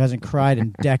 Yeah, who hasn't cried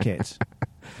in decades.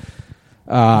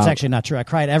 It's actually not true. I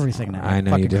cried everything now. I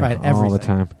know you do cried all everything. the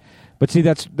time. But see,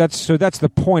 that's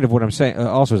the point of what I'm saying.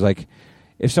 Also, is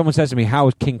if someone says to me, "How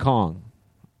was King Kong?"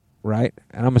 Right,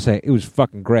 and I'm gonna say it was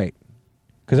fucking great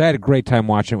because I had a great time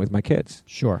watching it with my kids.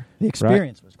 Sure, the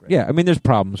experience was great. Yeah, I mean, there's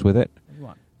problems with it,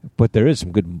 but there is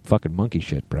some good fucking monkey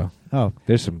shit, bro. Oh,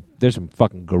 there's some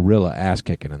fucking gorilla ass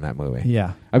kicking in that movie.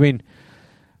 Yeah, I mean.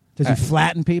 Does he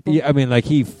flatten people? Yeah, I mean,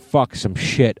 he fucks some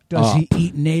shit Does up. he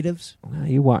eat natives?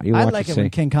 You watch I like it when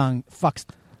King Kong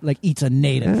eats a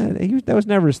native. That was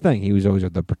never his thing. He was always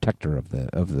the protector of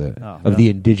the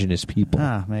indigenous people.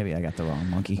 Ah, maybe I got the wrong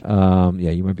monkey. Yeah,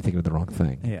 you might be thinking of the wrong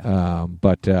thing. Yeah.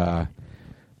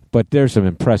 But there's some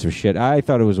impressive shit. I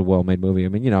thought it was a well-made movie. I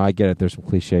mean, I get it. There's some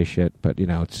cliche shit, but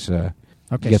it's.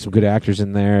 Okay, you get some good actors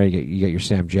in there. You get your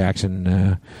Sam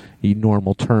Jackson,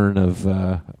 normal turn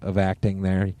of acting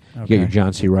there. You get your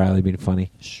John C. Reilly being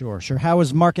funny. Sure. How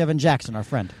was Mark Evan Jackson, our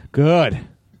friend? Good.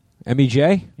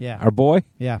 MEJ? Yeah. Our boy?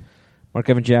 Yeah. Mark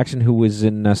Evan Jackson, who was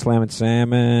in Slam and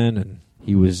Salmon and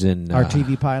He was in our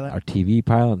TV pilot. Our TV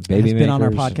pilot, Baby He's Makers. been on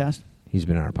our podcast. He's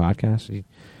been on our podcast.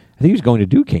 I think he was going to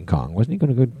do King Kong. Wasn't he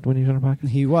going to go when he was on our podcast?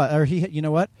 He was. Or he. You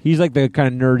know what? He's like the kind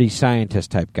of nerdy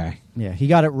scientist type guy. Yeah, he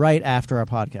got it right after our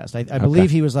podcast. I believe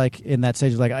he was like in that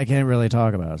stage, like, I can't really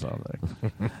talk about something.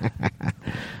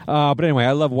 But anyway,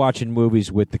 I love watching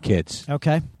movies with the kids.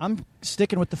 Okay. I'm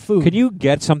sticking with the food. Can you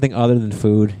get something other than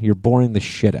food? You're boring the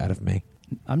shit out of me.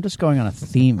 I'm just going on a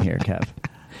theme here, Kev.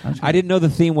 I didn't know the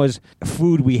theme was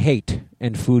food we hate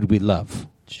and food we love.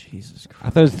 Jesus Christ. I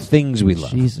thought it was things we love.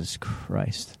 Jesus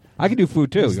Christ. I can do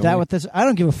food, too. Is that what this... I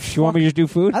don't give a fuck. You want me to just do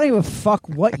food? I don't give a fuck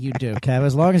what you do, Kev,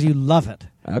 as long as you love it.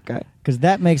 Okay. Because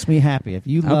that makes me happy. If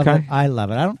you love it, I love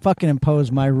it. I don't fucking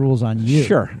impose my rules on you.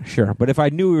 Sure. But if I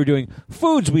knew we were doing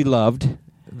foods we loved,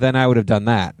 then I would have done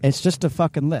that. It's just a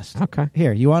fucking list. Okay.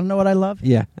 Here, you want to know what I love?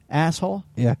 Yeah. Asshole?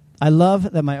 Yeah. I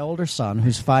love that my older son,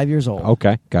 who's 5 years old...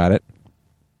 Okay, got it.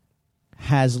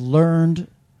 ...has learned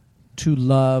to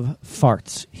love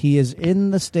farts. He is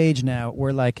in the stage now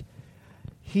where, like...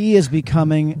 He is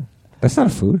becoming... That's not a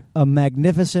food. ...a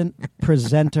magnificent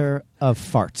presenter of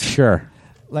farts. Sure.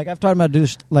 Like, I've taught him how to do,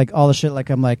 like, all the shit. Like,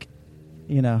 I'm like,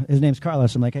 you know, his name's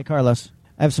Carlos. I'm like, hey, Carlos,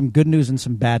 I have some good news and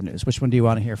some bad news. Which one do you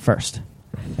want to hear first?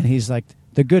 And he's like,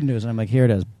 the good news. And I'm like, here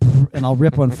it is. And I'll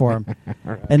rip one for him.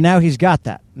 Right. And now he's got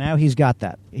that.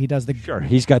 He does the... Sure,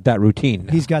 he's got that routine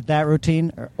now. He's got that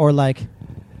routine. Or like...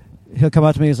 He'll come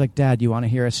up to me. He's like, Dad, you want to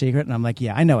hear a secret? And I'm like,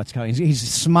 yeah, I know it's coming. He's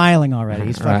smiling already.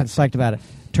 He's fucking psyched about it.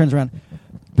 Turns around,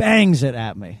 bangs it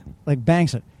at me. Like,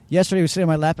 bangs it. Yesterday, he was sitting on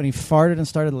my lap, and he farted and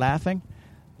started laughing.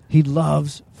 He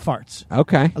loves farts.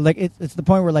 Okay. Like, it's the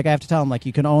point where, like, I have to tell him, like,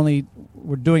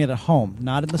 we're doing it at home,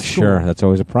 not in the school. Sure, that's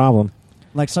always a problem.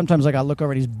 Like, sometimes, like, I'll look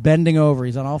over, and he's bending over.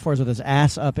 He's on all fours with his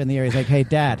ass up in the air. He's like, hey,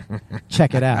 Dad,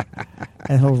 check it out.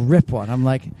 And he'll rip one. I'm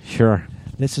like... Sure.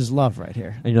 This is love right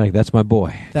here. And you're like, that's my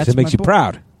boy. It makes you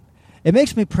proud. It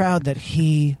makes me proud that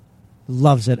he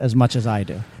loves it as much as I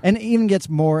do. And even gets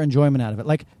more enjoyment out of it.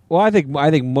 Like, well, I think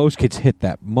most kids hit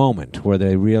that moment where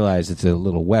they realize it's a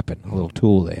little weapon, a little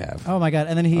tool they have. Oh, my God.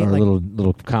 And then he... Or like, a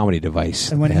little comedy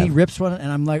device. And when he rips one,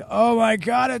 and I'm like, oh, my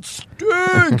God, it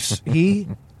stinks. He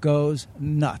goes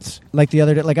nuts. Like the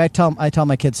other day, like I tell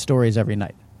my kids stories every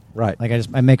night. Right. Like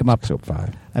I make them up. Episode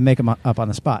 5. I make them up on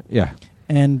the spot. Yeah.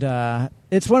 And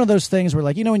it's one of those things where,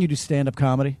 like, you know when you do stand-up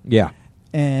comedy? Yeah.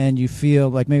 And you feel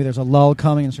like maybe there's a lull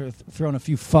coming and sort of throwing a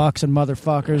few fucks and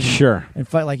motherfuckers. Sure. And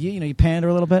fight, like, you pander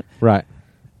a little bit. Right.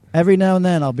 Every now and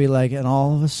then I'll be like, and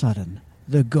all of a sudden,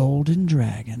 the golden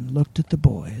dragon looked at the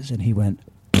boys and he went...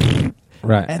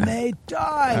 Right. And they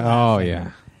died. Oh,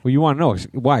 yeah. Well, you want to know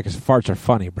why? Because farts are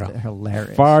funny, bro. They're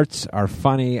hilarious. Farts are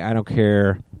funny. I don't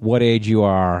care what age you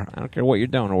are. I don't care what you're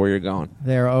doing or where you're going.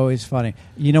 They're always funny.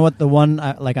 You know what? The one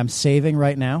I'm saving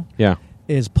right now. Yeah.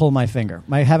 Is pull my finger.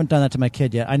 I haven't done that to my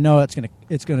kid yet. I know it's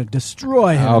gonna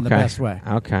destroy him in the best way.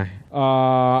 Okay.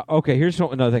 Okay. Here's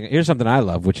another thing. Here's something I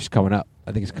love, which is coming up.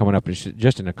 I think it's coming up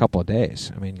just in a couple of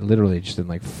days. I mean, literally just in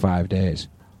like 5 days.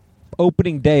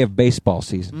 Opening day of baseball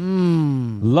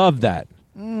season. Love that.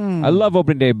 I love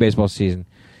opening day of baseball season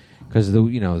because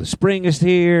the spring is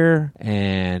here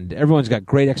and everyone's got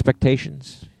great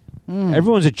expectations.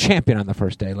 Everyone's a champion on the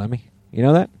first day, Lemmy. You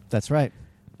know that? That's right.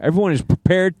 Everyone is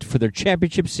prepared for their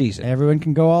championship season. Everyone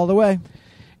can go all the way.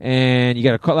 And you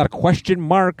got a lot of question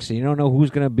marks. And you don't know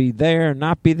who's going to be there,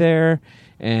 not be there.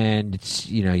 And it's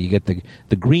you get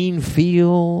the green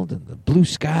field and the blue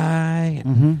sky.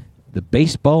 And the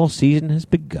baseball season has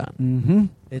begun. Mm-hmm.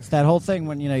 It's that whole thing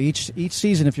when each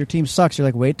season, if your team sucks, you're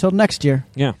like, wait till next year.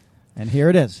 Yeah. And here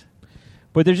it is.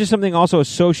 But there's just something also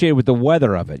associated with the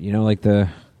weather of it. Like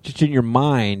just in your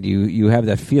mind, you have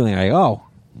that feeling like, oh,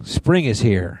 spring is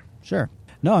here. Sure.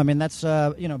 No, I mean, that's,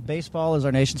 baseball is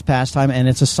our nation's pastime, and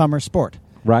it's a summer sport.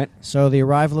 Right. So the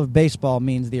arrival of baseball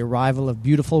means the arrival of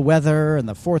beautiful weather and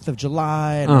the 4th of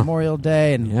July and Memorial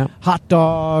Day and hot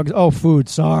dogs. Oh, food.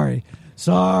 Sorry,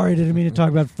 didn't mean to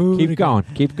talk about food. Keep going.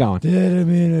 Didn't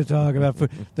mean to talk about food.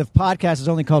 The podcast is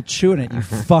only called Chewing It, you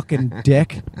fucking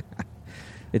dick.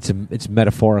 It's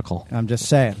metaphorical. I'm just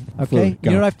saying. Okay?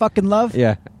 You know what I fucking love?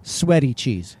 Yeah. Sweaty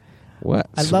cheese. What?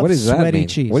 I love what does that sweaty mean?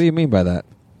 cheese. What do you mean by that?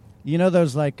 You know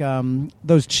those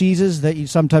those cheeses that you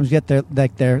sometimes get they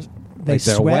they're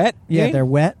sweat? wet? Yeah, they're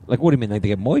wet. Like what do you mean? Like they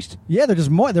get moist? Yeah, they're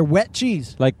just moist. They're wet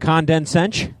cheese. Like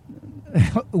condenscench?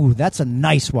 Ooh, that's a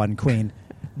nice one, Queen.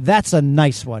 That's a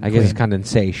nice one. I guess it's Queen.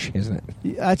 condensation, isn't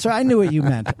it? That's I knew what you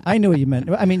meant. I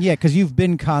mean, yeah, because you've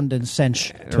been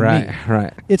condensation to me.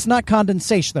 Right. It's not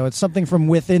condensation though. It's something from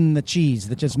within the cheese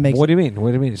that just makes. What do you mean? What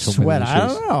do you mean? Sweat?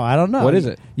 I don't know. What is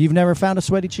it? You've never found a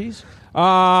sweaty cheese?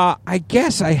 I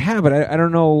guess I have, but I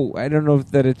don't know. I don't know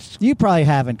if that it's You probably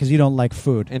haven't because you don't like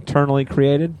food. internally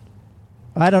created.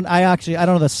 I don't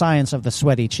know the science of the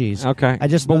sweaty cheese. Okay.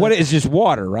 But what is just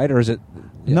water, right? Or is it?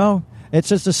 Yeah. No, it's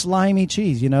just a slimy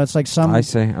cheese. You know, it's like some. I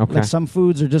see. Okay. Like some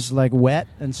foods are just like wet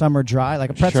and some are dry.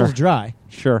 Like a pretzel's Sure. dry.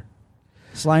 Sure.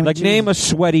 Slimy. Like cheese. name a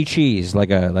sweaty cheese,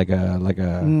 like a. I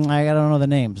don't know the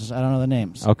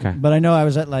names. Okay. But I know I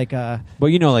was at like. Well,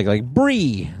 you know, like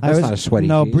brie. That's not a sweaty cheese.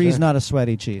 No, brie's right? not a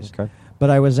sweaty cheese. Okay. But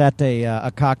I was at a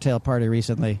cocktail party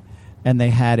recently, and they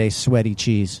had a sweaty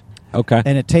cheese, Okay.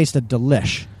 and it tasted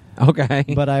delish. Okay.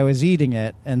 But I was eating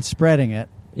it and spreading it,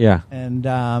 yeah. and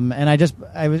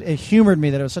it humored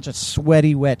me that it was such a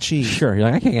sweaty, wet cheese. Sure. You're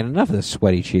like, I can't get enough of this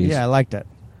sweaty cheese. Yeah, I liked it.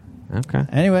 Okay.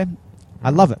 Anyway, I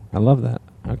love it. I love that.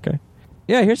 Okay.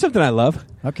 Yeah, here's something I love.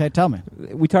 Okay, tell me.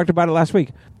 We talked about it last week.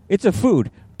 It's a food.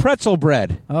 Pretzel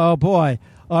bread. Oh boy,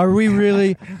 are you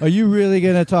really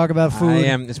going to talk about food? I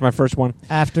am. It's my first one.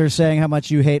 After saying how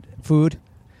much you hate food.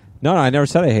 No, I never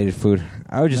said I hated food.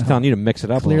 I was just telling you to mix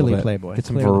it up Clearly, a little bit. Playboy. Get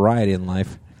some Clearly. variety in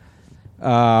life.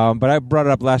 But I brought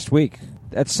it up last week.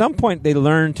 At some point, they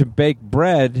learned to bake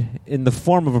bread in the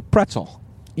form of a pretzel.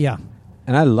 Yeah.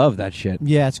 And I love that shit.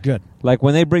 Yeah, it's good. Like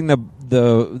when they bring the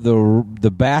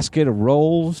basket of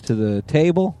rolls to the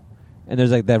table, and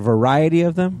there's like that variety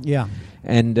of them. Yeah.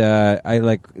 And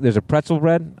there's a pretzel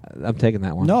bread. I'm taking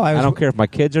that one. No, I don't care if my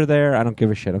kids are there. I don't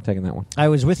give a shit. I'm taking that one. I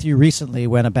was with you recently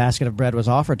when a basket of bread was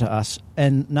offered to us,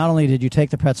 and not only did you take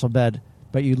the pretzel bread,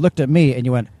 but you looked at me and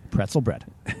you went, pretzel bread.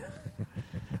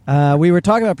 We were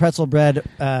talking about pretzel bread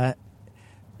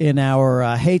in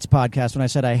our Hates podcast when I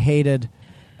said I hated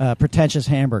pretentious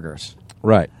hamburgers.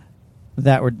 Right.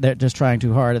 They're just trying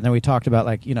too hard, and then we talked about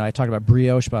I talked about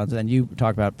brioche buns, and then you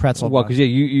talked about pretzel. Well, buns.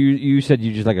 because you said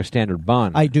you just like a standard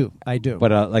bun. I do.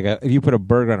 But if you put a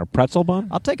burger on a pretzel bun,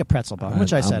 I'll take a pretzel bun,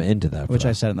 which I said. I'm into that.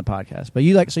 I said in the podcast. But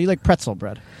you like pretzel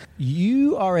bread.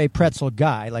 You are a pretzel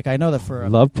guy. Like I know that for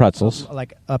love pretzels.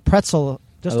 Like a pretzel,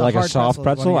 just like a hard a soft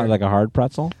pretzel. I like a hard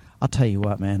pretzel. I'll tell you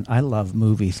what, man. I love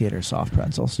movie theater soft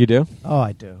pretzels. You do? Oh,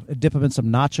 I do. I dip them in some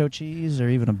nacho cheese or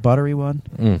even a buttery one.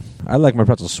 I like my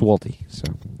pretzels salty. So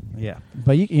yeah,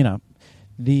 but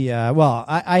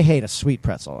I hate a sweet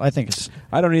pretzel. I think it's.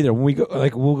 I don't either. When we go,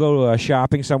 we'll go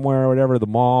shopping somewhere or whatever, the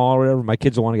mall or whatever. My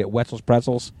kids will want to get Wetzel's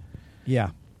pretzels.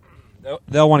 Yeah.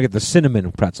 They'll want to get the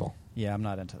cinnamon pretzel. Yeah, I'm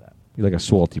not into that. You like a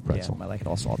salty pretzel? Yeah, I like it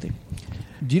all salty.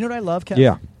 Do you know what I love, Kevin?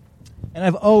 Yeah. And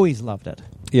I've always loved it.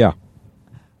 Yeah.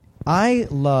 I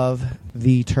love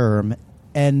the term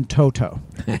entoto.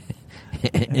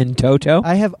 Entoto?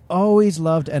 I have always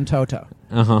loved entoto.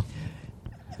 Uh-huh.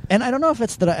 And I don't know if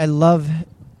it's that I love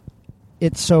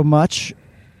it so much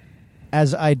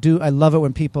as I do. I love it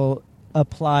when people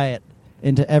apply it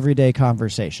into everyday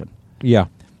conversation. Yeah.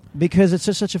 Because it's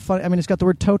just such a fun... I mean, it's got the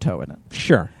word toto in it.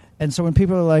 Sure. And so when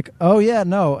people are like, oh, yeah,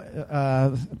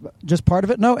 no, just part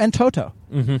of it? No, entoto.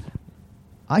 Mm-hmm.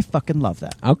 I fucking love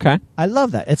that. Okay. I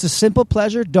love that. It's a simple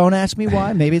pleasure. Don't ask me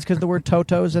why. Maybe it's because the word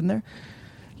toto is in there.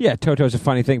 Yeah, Toto's a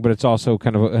funny thing, but it's also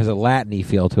kind of has a Latin-y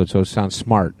feel to it, so it sounds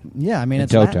smart. Yeah, I mean,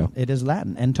 it's Toto. Latin. It is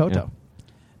Latin. Entoto. Yeah.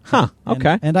 Huh,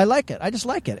 okay. And I like it. I just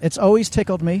like it. It's always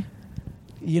tickled me.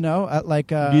 You know,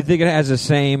 do you think it has the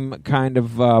same kind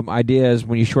of idea as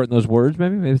when you shorten those words,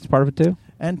 maybe? Maybe it's part of it, too?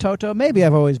 Entoto. Maybe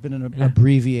I've always been an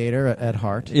abbreviator at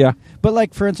heart. Yeah.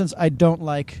 But, for instance, I don't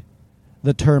like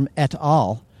the term et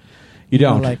al. You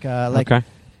don't? Okay.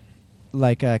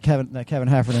 Like Kevin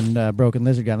Heffernan and Broken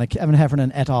Lizard Guy, like Kevin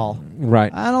Heffernan et al.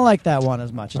 Right. I don't like that one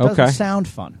as much. It doesn't sound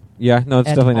fun. Yeah, no, it's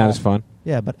Et definitely al. not as fun.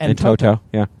 Yeah, but Entoto.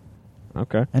 Yeah.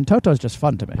 Okay. Entoto is just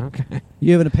fun to me. Okay.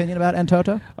 You have an opinion about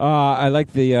Entoto? I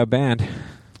like the band.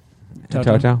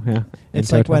 Entoto, yeah.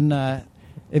 It's like when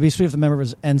it'd be sweet if the member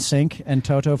was NSYNC and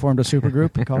Toto formed a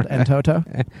supergroup called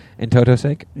Entoto. Entoto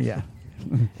Sync? Yeah.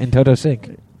 Entoto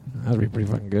Sync. That would be pretty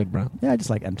fucking good, bro. Yeah, I just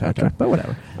like Entoto, Okay. but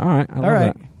whatever. All right. I love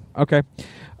that. Okay.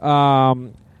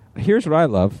 Here's what I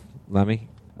love, Lemmy.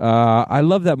 I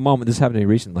love that moment. This happened to me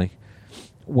recently.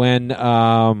 When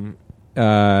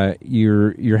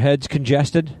your head's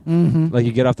congested, like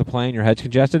you get off the plane, your head's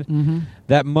congested. Mm-hmm.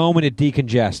 That moment it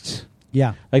decongest.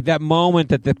 Yeah. Like that moment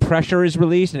that the pressure is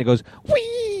released and it goes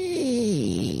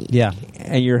whee. Yeah.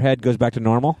 And your head goes back to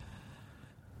normal.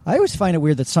 I always find it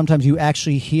weird that sometimes you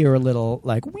actually hear a little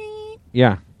like whee.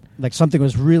 Yeah. Like something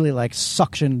was really like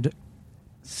suctioned,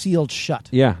 sealed shut.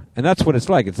 Yeah, and that's what it's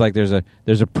like. It's like there's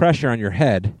a pressure on your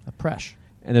head. A press.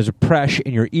 and there's a press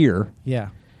in your ear. Yeah.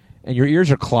 And your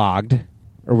ears are clogged,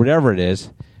 or whatever it is,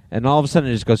 and all of a sudden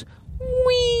it just goes,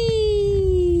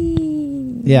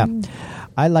 wee. Yeah.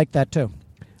 I like that too.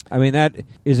 I mean, that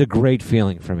is a great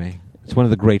feeling for me. It's one of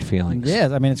the great feelings. Yeah,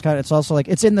 I mean, it's also like,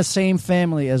 it's in the same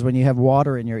family as when you have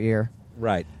water in your ear.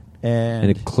 Right. And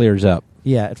it clears up.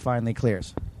 Yeah, it finally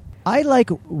clears. I like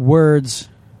words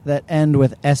that end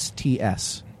with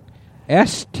STS.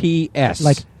 STS.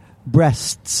 Like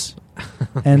breasts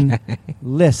and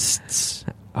lists.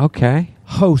 Okay.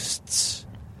 Hosts.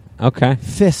 Okay.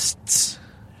 Fists.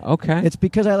 Okay. It's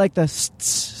because I like the sts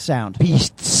sound.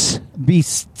 Beasts.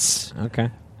 Beasts. Okay.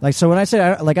 Like, so when I say,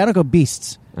 I don't go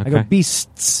beasts. Okay. I go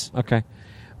beasts. Okay.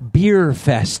 Beer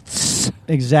fests.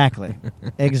 Exactly.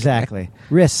 Exactly.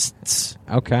 Wrists.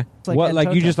 Okay. Like what?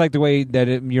 Like you Antoka. just like the way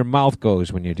that your mouth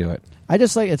goes when you do it. I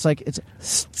just like, it's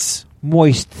sts.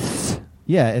 Moists.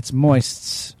 Yeah, it's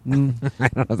moists. Mm. I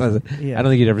don't know. Yeah. I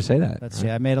don't think you'd ever say that. That's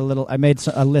I made a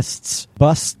lists.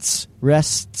 Busts,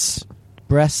 rests,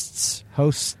 breasts,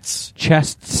 hosts,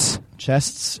 Chests.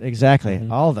 chests, exactly.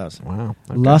 Mhm. All of those. Wow.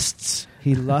 Okay. Lusts.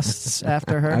 He lusts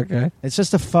after her. Okay. It's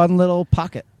just a fun little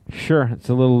pocket. Sure. It's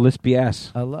a little lispy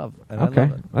ass. I love. And Okay. I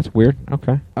love it. That's weird.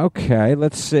 Okay. Okay.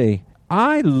 Let's see.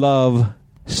 I love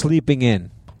sleeping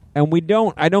in. And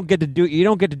I don't get to do it. You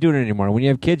don't get to do it anymore. When you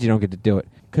have kids, you don't get to do it.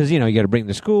 Because, you got to bring them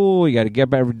to school. You got to get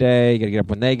up every day. You got to get up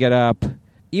when they get up.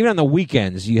 Even on the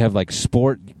weekends, you have like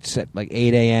sport at like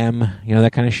 8 a.m.,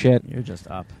 that kind of shit. You're just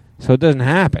up. So it doesn't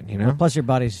happen, Plus, your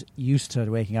body's used to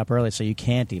waking up early, so you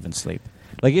can't even sleep.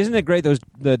 Like, isn't it great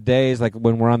the days like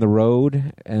when we're on the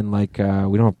road and like we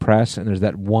don't have press and there's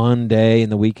that one day in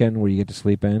the weekend where you get to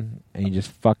sleep in and you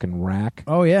just fucking rack?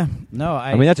 Oh yeah, no,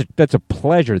 I mean that's a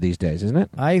pleasure these days, isn't it?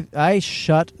 I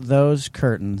shut those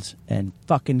curtains and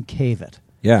fucking cave it.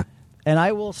 Yeah. And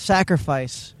I will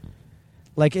sacrifice,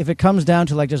 like, if it comes down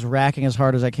to like just racking as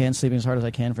hard as I can, sleeping as hard as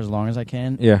I can for as long as I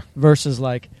can. Yeah. Versus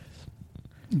like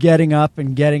getting up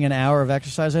and getting an hour of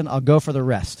exercise in, I'll go for the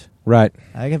rest. Right.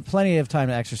 I have plenty of time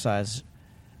to exercise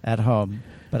at home,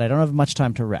 but I don't have much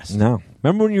time to rest. No.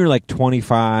 Remember when you were like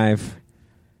 25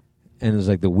 and it was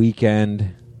like the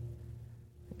weekend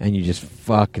and you just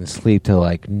fucking sleep till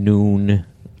like noon?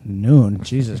 Noon?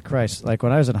 Jesus Christ. Like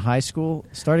when I was in high school,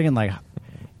 starting in like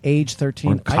age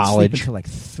 13, I'd sleep college. until like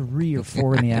 3 or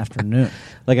 4 in the afternoon.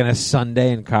 Like on a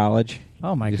Sunday in college?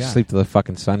 Oh my you God. sleep till the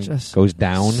fucking sun Just goes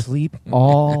down? Sleep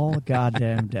all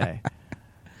goddamn day.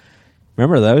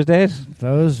 Remember those days?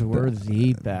 Those were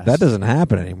the best. That doesn't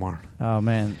happen anymore. Oh,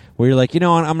 man. Where you're like, I'm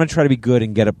going to try to be good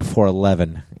and get up before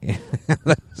 11.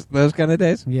 those kind of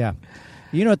days? Yeah.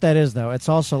 You know what that is, though? It's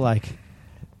also like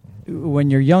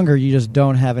when you're younger, you just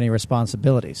don't have any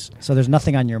responsibilities. So there's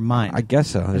nothing on your mind. I guess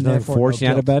so. There's no nothing forcing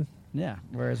you out of bed? Yeah.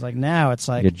 Whereas like now it's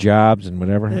like Your jobs and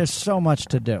whatever. there's so much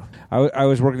to do. I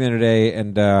was working the other day,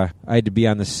 and I had to be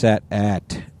on the set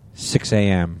at 6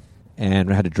 a.m.,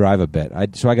 and I had to drive a bit.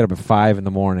 So I got up at 5 in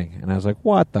the morning, and I was like,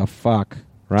 what the fuck?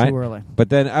 Right? Too early. But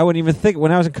then I wouldn't even think,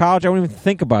 when I was in college, I wouldn't even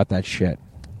think about that shit.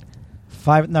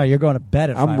 5? No, you're going to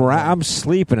bed at 5. I'm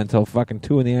sleeping until fucking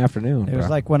 2 in the afternoon. It was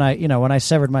like when I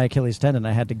severed my Achilles tendon,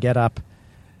 I had to get up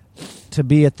to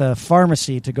be at the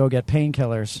pharmacy to go get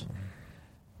painkillers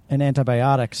and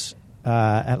antibiotics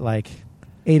at like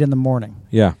 8 in the morning.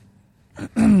 Yeah.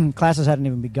 Classes hadn't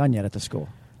even begun yet at the school.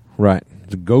 Right.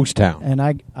 It's a ghost town. And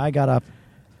I got up.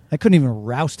 I couldn't even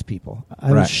roust people.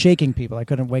 I was shaking people. I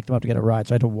couldn't wake them up to get a ride,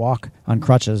 so I had to walk on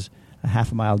crutches a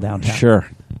half a mile downtown. Sure.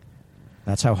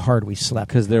 That's how hard we slept.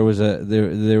 Because there was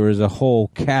a whole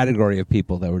category of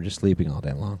people that were just sleeping all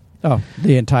day long. Oh,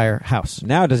 the entire house.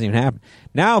 Now it doesn't even happen.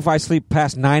 Now if I sleep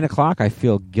past 9 o'clock, I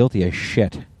feel guilty as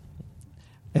shit.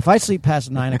 If I sleep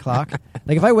past 9 o'clock,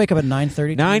 like if I wake up at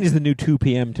 9:30, 9 is the new 2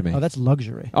 p.m. to me. Oh, that's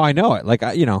luxury. Oh, I know it. Like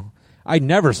I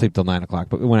never sleep till 9 o'clock,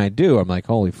 but when I do, I'm like,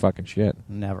 holy fucking shit!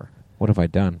 Never. What have I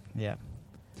done? Yeah.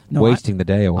 Wasting the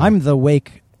day away. I'm the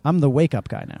wake up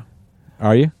guy now.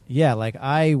 Are you? Yeah, like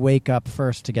I wake up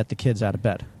first to get the kids out of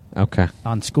bed. Okay.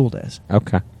 On school days.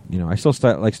 Okay. I still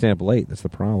staying up late. That's the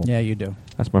problem. Yeah, you do.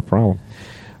 That's my problem.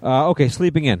 Okay,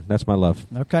 sleeping in. That's my love.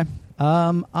 Okay.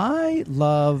 I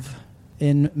love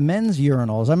in men's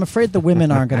urinals. I'm afraid the women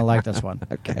aren't going to like this one.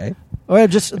 Okay. Or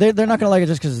just they're not going to like it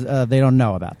just because they don't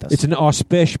know about this. It's an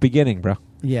auspicious beginning, bro.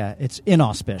 Yeah, it's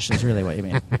inauspicious is really what you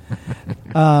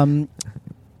mean.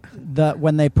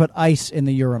 When they put ice in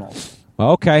the urinals.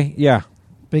 Okay, yeah.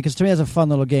 Because to me, it's a fun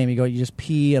little game. You just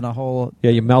pee in a hole.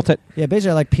 Yeah, you melt it. Yeah,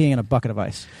 basically I like peeing in a bucket of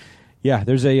ice. Yeah,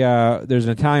 there's an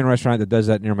Italian restaurant that does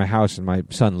that near my house, and my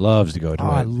son loves to go to it.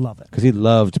 Oh, I love it. Because he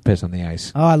loves to piss on the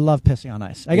ice. Oh, I love pissing on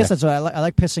ice. I guess that's what I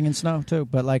like pissing in snow, too.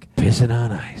 But, like... Pissing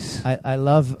on ice. I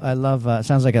love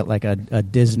sounds like a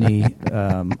Disney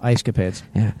ice capades.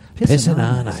 Yeah. Pissing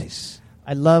on ice.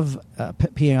 I love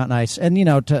peeing on ice. And,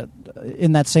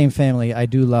 in that same family, I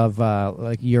do love,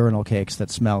 like, urinal cakes that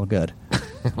smell good.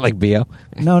 Like B.O.?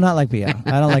 No, not like B.O.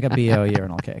 I don't like a B.O.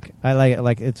 urinal cake. I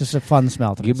like it's just a fun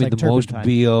smell to me. Give me like the most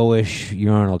B.O.-ish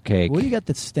urinal cake. What do you got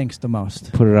that stinks the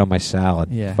most? Put it on my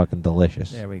salad. Yeah. Fucking delicious.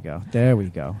 There we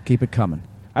go. Keep it coming.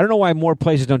 I don't know why more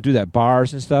places don't do that.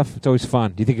 Bars and stuff. It's always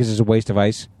fun. Do you think this is a waste of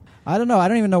ice? I don't know. I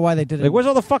don't even know why they did it. Like, where's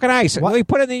all the fucking ice? What? They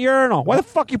put it in the urinal. Why the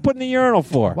fuck you put it in the urinal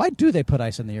for? Why do they put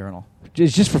ice in the urinal?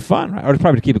 It's just for fun, right? Or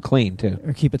probably to keep it clean, too.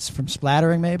 Or keep it from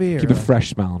splattering, maybe? Or Keep it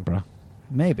fresh smelling, bro.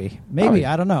 Maybe. Probably.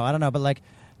 I don't know. But, like,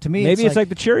 to me, maybe it's like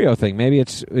the Cheerio thing. Maybe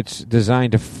it's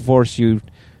designed to force you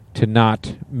to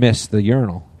not miss the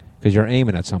urinal because you're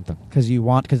aiming at something. Because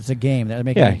it's a game. They're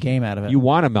making a game out of it. You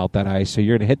want to melt that ice, so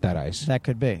you're going to hit that ice. That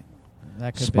could be.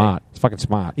 Smart. It's fucking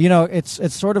smart.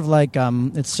 It's sort of like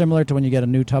it's similar to when you get a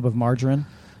new tub of margarine.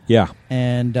 Yeah.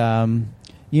 And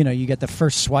you get the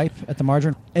first swipe at the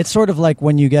margarine. It's sort of like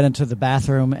when you get into the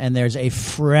bathroom and there's a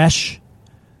fresh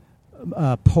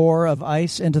pour of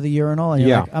ice into the urinal, and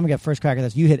you're like, I'm gonna get first crack at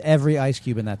this. You hit every ice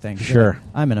cube in that thing. Sure.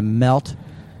 I'm gonna melt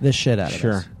this shit out of this.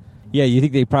 Sure. Yeah, you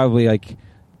think they probably like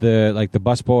the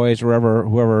bus boys or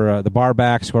whoever the bar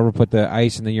backs, whoever put the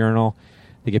ice in the urinal,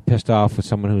 they get pissed off with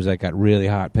someone who's like got really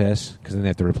hot piss because then they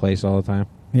have to replace all the time.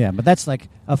 Yeah, but that's like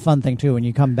a fun thing too. When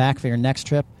you come back for your next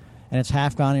trip and it's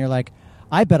half gone, and you're like,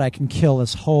 I bet I can kill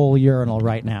this whole urinal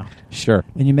right now. Sure.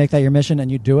 And you make that your mission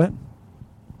and you do it.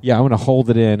 Yeah, I'm going to hold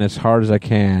it in as hard as I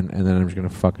can, and then I'm just going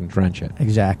to fucking drench it.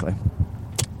 Exactly.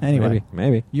 Anyway.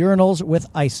 Maybe. Urinals with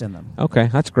ice in them. Okay,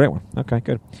 that's a great one. Okay,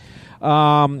 good.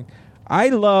 I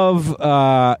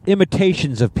love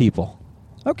imitations of people.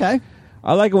 Okay.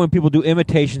 I like it when people do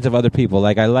imitations of other people.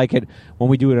 Like, I like it when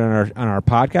we do it on our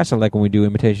podcast. I like when we do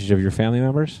imitations of your family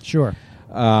members. Sure.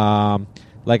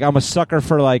 Like, I'm a sucker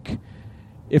for, like,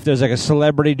 if there's like a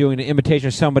celebrity doing an imitation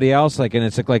of somebody else, like, and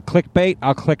it's like clickbait,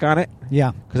 I'll click on it.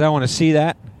 Yeah. Because I want to see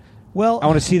that. Well, I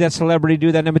want to see that celebrity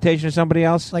do that imitation of somebody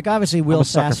else. Like, obviously, Will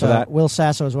Sasso. Will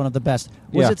Sasso is one of the best.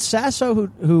 Was it Sasso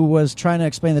who was trying to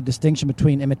explain the distinction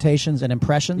between imitations and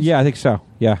impressions? Yeah, I think so.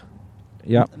 Yeah.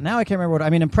 Now I can't remember what. I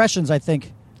mean, impressions, I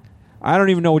think. I don't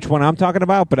even know which one I'm talking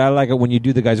about, but I like it when you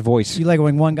do the guy's voice. You like it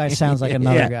when one guy sounds like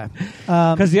another guy.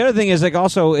 Because the other thing is, like,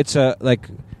 also, it's a, like,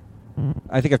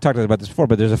 I think I've talked about this before,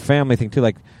 but there's a family thing, too.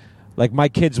 Like my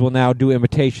kids will now do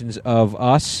imitations of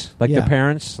us, like the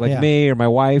parents, like me or my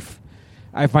wife.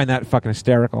 I find that fucking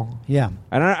hysterical. Yeah.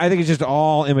 And I think it's just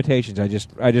all imitations. I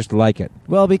just like it.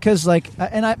 Well, because, like,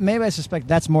 maybe I suspect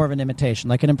that's more of an imitation.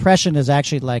 Like, an impression is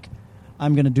actually like,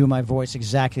 I'm going to do my voice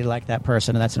exactly like that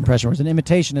person, and that's an impression. Whereas an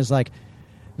imitation is like,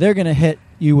 they're going to hit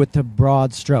you with the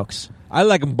broad strokes. I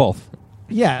like them both.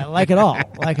 Yeah, like it all.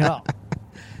 Like it all.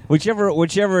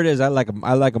 Whichever it is, I like them.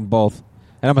 I like them both.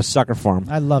 And I'm a sucker for them.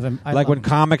 I love him. I like when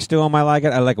comics do them, I like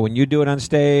it. I like it when you do it on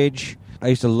stage. I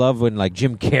used to love when, like,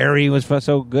 Jim Carrey was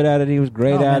so good at it. He was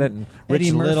great at it. And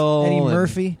Rich Little. Eddie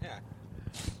Murphy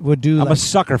would do. I'm a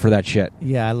sucker for that shit.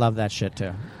 Yeah, I love that shit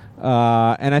too.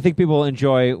 And I think people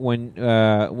enjoy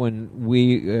when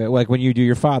we like when you do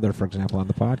your father, for example, on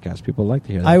the podcast. People like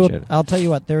to hear that shit. I'll tell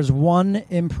you what. There's one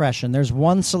impression. There's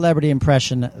one celebrity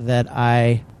impression that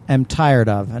I am tired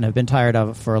of and have been tired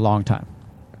of for a long time.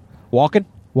 Walken?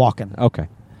 Okay.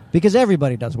 Because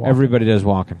everybody does Walken. Everybody does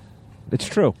Walken. It's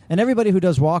true. And everybody who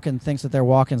does Walken thinks that their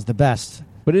Walken's the best.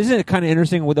 But isn't it kind of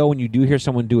interesting, though, when you do hear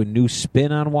someone do a new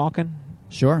spin on Walken?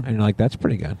 Sure. And you're like, that's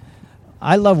pretty good.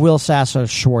 I love Will Sasso's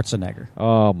Schwarzenegger.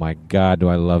 Oh, my God, do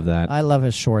I love that. I love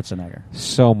his Schwarzenegger.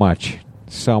 So much.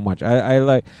 I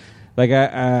like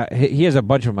he has a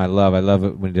bunch of them I love. I love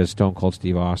it when he does Stone Cold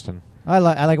Steve Austin. I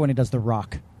like it when he does The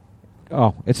Rock.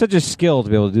 Oh, it's such a skill to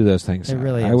be able to do those things. It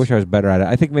really is. I wish I was better at it.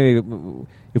 I think maybe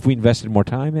if we invested more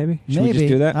time, maybe. Should we just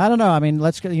do that? I don't know. I mean,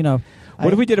 let's get,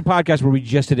 What if we did a podcast where we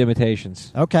just did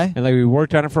imitations? Okay. And like we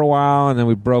worked on it for a while, and then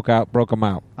we broke them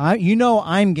out.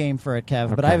 I'm game for it,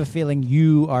 Kev, but I have a feeling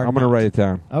you are I'm going to write it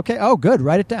down. Okay. Oh, good.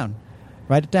 Write it down.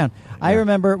 Yeah. I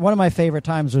remember one of my favorite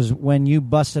times was when you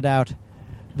busted out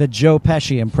the Joe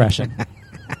Pesci impression.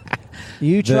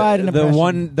 You tried an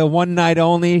impression. The one night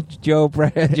only Joe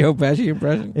Pesci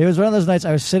impression? It was one of those nights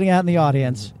I was sitting out in the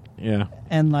audience. Yeah.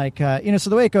 And like, so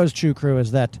the way it goes, True Crew,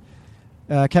 is that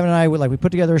Kevin and I, we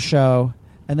put together a show,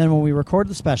 and then when we record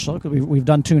the special, because we've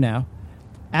done 2 now,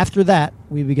 after that,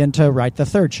 we begin to write the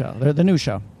third show, the new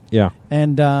show. Yeah.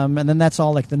 And then that's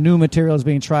all like the new material is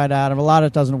being tried out, and a lot of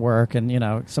it doesn't work,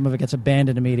 and some of it gets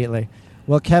abandoned immediately.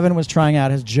 Well, Kevin was trying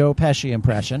out his Joe Pesci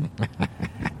impression,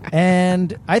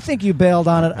 and I think you bailed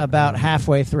on it about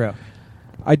halfway through.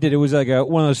 I did. It was like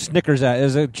one of those Snickers.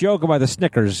 There's a joke about the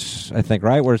Snickers, I think,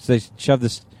 right? Where they shove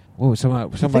this. What was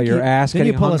something about your ass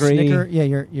getting hungry? A Snicker?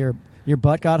 Yeah, your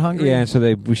butt got hungry. Yeah, and so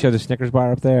we shoved the Snickers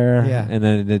bar up there. Yeah, and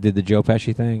then they did the Joe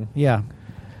Pesci thing. Yeah,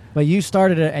 but you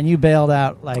started it and you bailed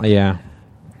out like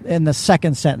in the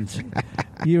second sentence.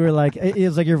 You were like, it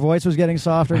was like your voice was getting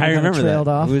softer. And I remember trailed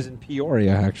that. Off. It was in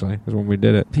Peoria, actually. Was when we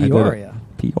did it. Peoria.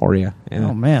 Peoria. Yeah.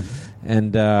 Oh man.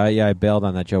 And I bailed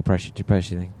on that Joe Pesci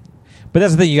thing. But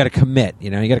that's the thing. You got to commit.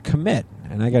 You got to commit,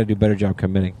 and I got to do a better job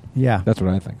committing. Yeah, that's what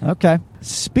I think. Okay.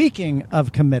 Speaking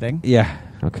of committing. Yeah.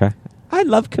 Okay. I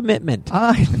love commitment.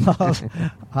 I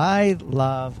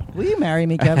love. Will you marry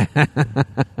me, Kevin?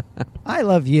 I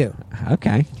love you.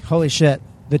 Okay. Holy shit.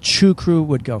 The Chew Crew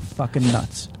would go fucking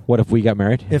nuts. What if we got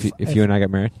married? If you and I got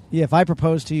married? Yeah, if I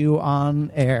proposed to you on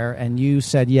air and you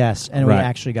said yes and we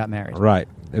actually got married. Right.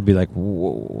 It'd be like,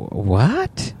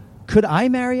 what? Could I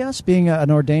marry us, being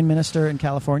an ordained minister in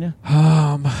California?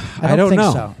 I don't think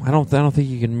know. So. I don't think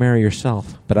you can marry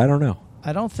yourself, but I don't know.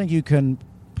 I don't think you can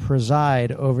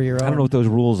preside over your own. I don't know what those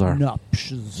rules are.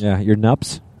 Nups. Yeah, your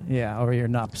nups? Yeah, over your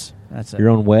nups. That's it. Your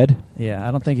own wed? Yeah,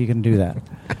 I don't think you can do that.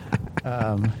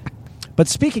 But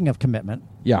speaking of commitment,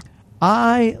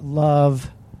 I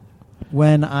love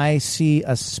when I see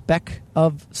a speck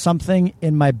of something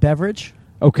in my beverage.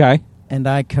 Okay. And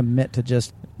I commit to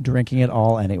just drinking it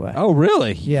all anyway. Oh,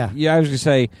 really? Yeah. Yeah, I was going to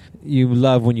say you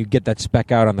love when you get that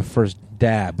speck out on the first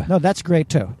dab. No, that's great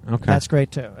too. Okay. That's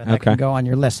great too. And that can go on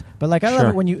your list. But like I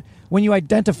love it when you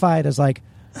identify it as like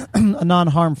a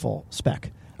non-harmful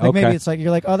speck. Like maybe it's like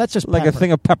you're like, oh, that's just like pepper. a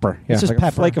thing of pepper. Yeah, it's just like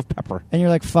pepper. A flake of pepper. And you're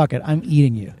like, fuck it, I'm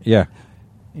eating you. Yeah.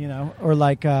 Or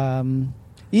like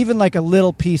even like a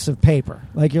little piece of paper.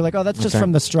 Like you're like, oh, that's just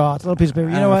from the straw. It's a little piece of paper.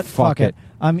 You know what? Fuck it.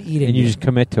 I'm eating and you just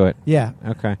commit to it. Yeah.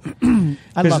 Okay.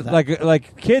 I love that.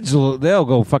 Like kids, they'll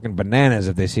go fucking bananas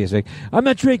if they see us. Like, I'm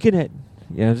not drinking it.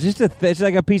 It's just it's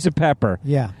like a piece of pepper.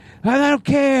 Yeah. I don't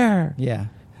care. Yeah.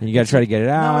 And you got to try to get it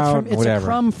out. It's a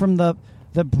crumb from the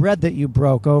bread that you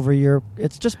broke over your.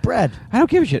 It's just bread. I don't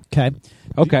give a shit.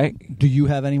 Okay. Do you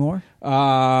have any more?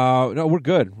 No, we're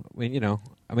good.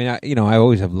 I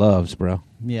always have loves, bro.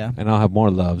 Yeah. And I'll have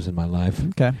more loves in my life.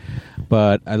 Okay.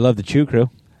 But I love the Chew Crew.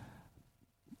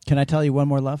 Can I tell you one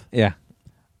more love? Yeah.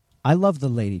 I love the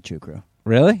lady Chew Crew.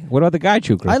 Really? What about the guy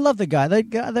Chew Crew? I love the guy.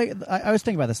 I was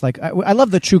thinking about this. Like, I love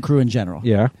the Chew Crew in general.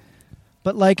 Yeah.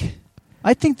 But like,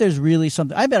 I think there's really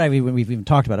something. I bet we've even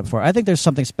talked about it before. I think there's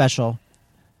something special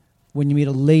when you meet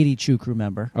a lady Chew Crew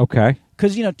member. Okay.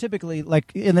 Because typically,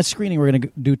 like in the screening we're going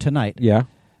to do tonight. Yeah.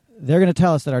 They're going to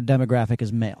tell us that our demographic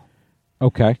is male.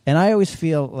 Okay. And I always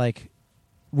feel like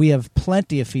we have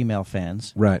plenty of female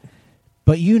fans. Right.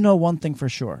 But one thing for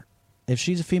sure. If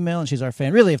she's a female and she's our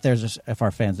fan, really if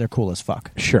our fans, they're cool as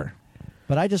fuck. Sure.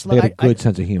 But I just they have a good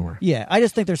sense of humor. Yeah. I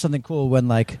just think there's something cool when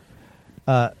like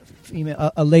a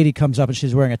lady comes up and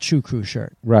she's wearing a Chew Crew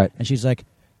shirt. Right. And she's like,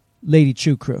 Lady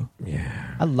Chew Crew.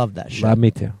 Yeah. I love that shit.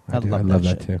 Me too. I love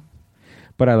that too.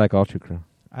 But I like all Chew Crew.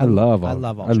 I love all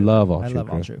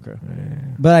Chew Crew.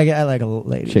 Yeah. But I like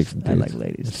ladies. Shakes and I like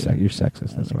ladies. You're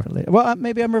sexist. That's why. Well,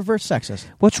 maybe I'm reverse sexist.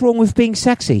 What's wrong with being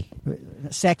sexy?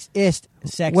 Sexist.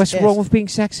 What's wrong with being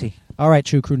sexy? All right,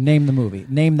 Chew Crew, name the movie.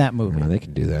 Name that movie. No, they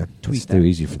can do that. Tweet It's too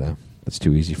easy for them. That's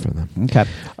too easy for them. Okay.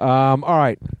 All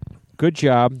right. Good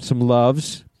job. Some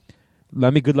loves.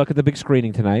 Let me good luck at the big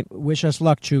screening tonight. Wish us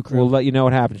luck, Chew Crew. We'll let you know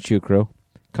what happens, Chew Crew.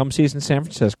 Come see us in San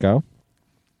Francisco.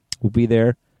 We'll be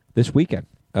there this weekend.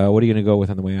 What are you going to go with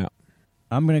on the way out?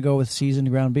 I'm going to go with seasoned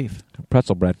ground beef.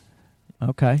 Pretzel bread.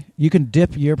 Okay. You can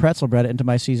dip your pretzel bread into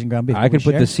my seasoned ground beef. I can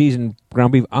put the seasoned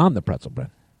ground beef on the pretzel bread.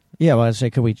 Yeah, well, I'd say,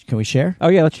 can we share? Oh,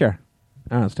 yeah, let's share.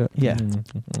 All right, let's do it. Yeah.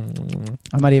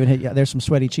 I might even hit you. There's some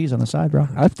sweaty cheese on the side, bro.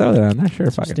 I'll throw that on there. Sure.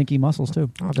 Some stinky mussels,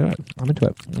 too. I'll do it. I'm into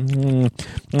it.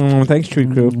 Thanks,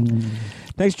 Chew Crew.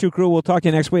 Thanks, Chew Crew. We'll talk to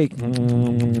you next week.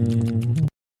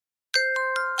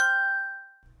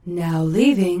 Now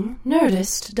leaving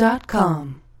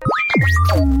Nerdist.com.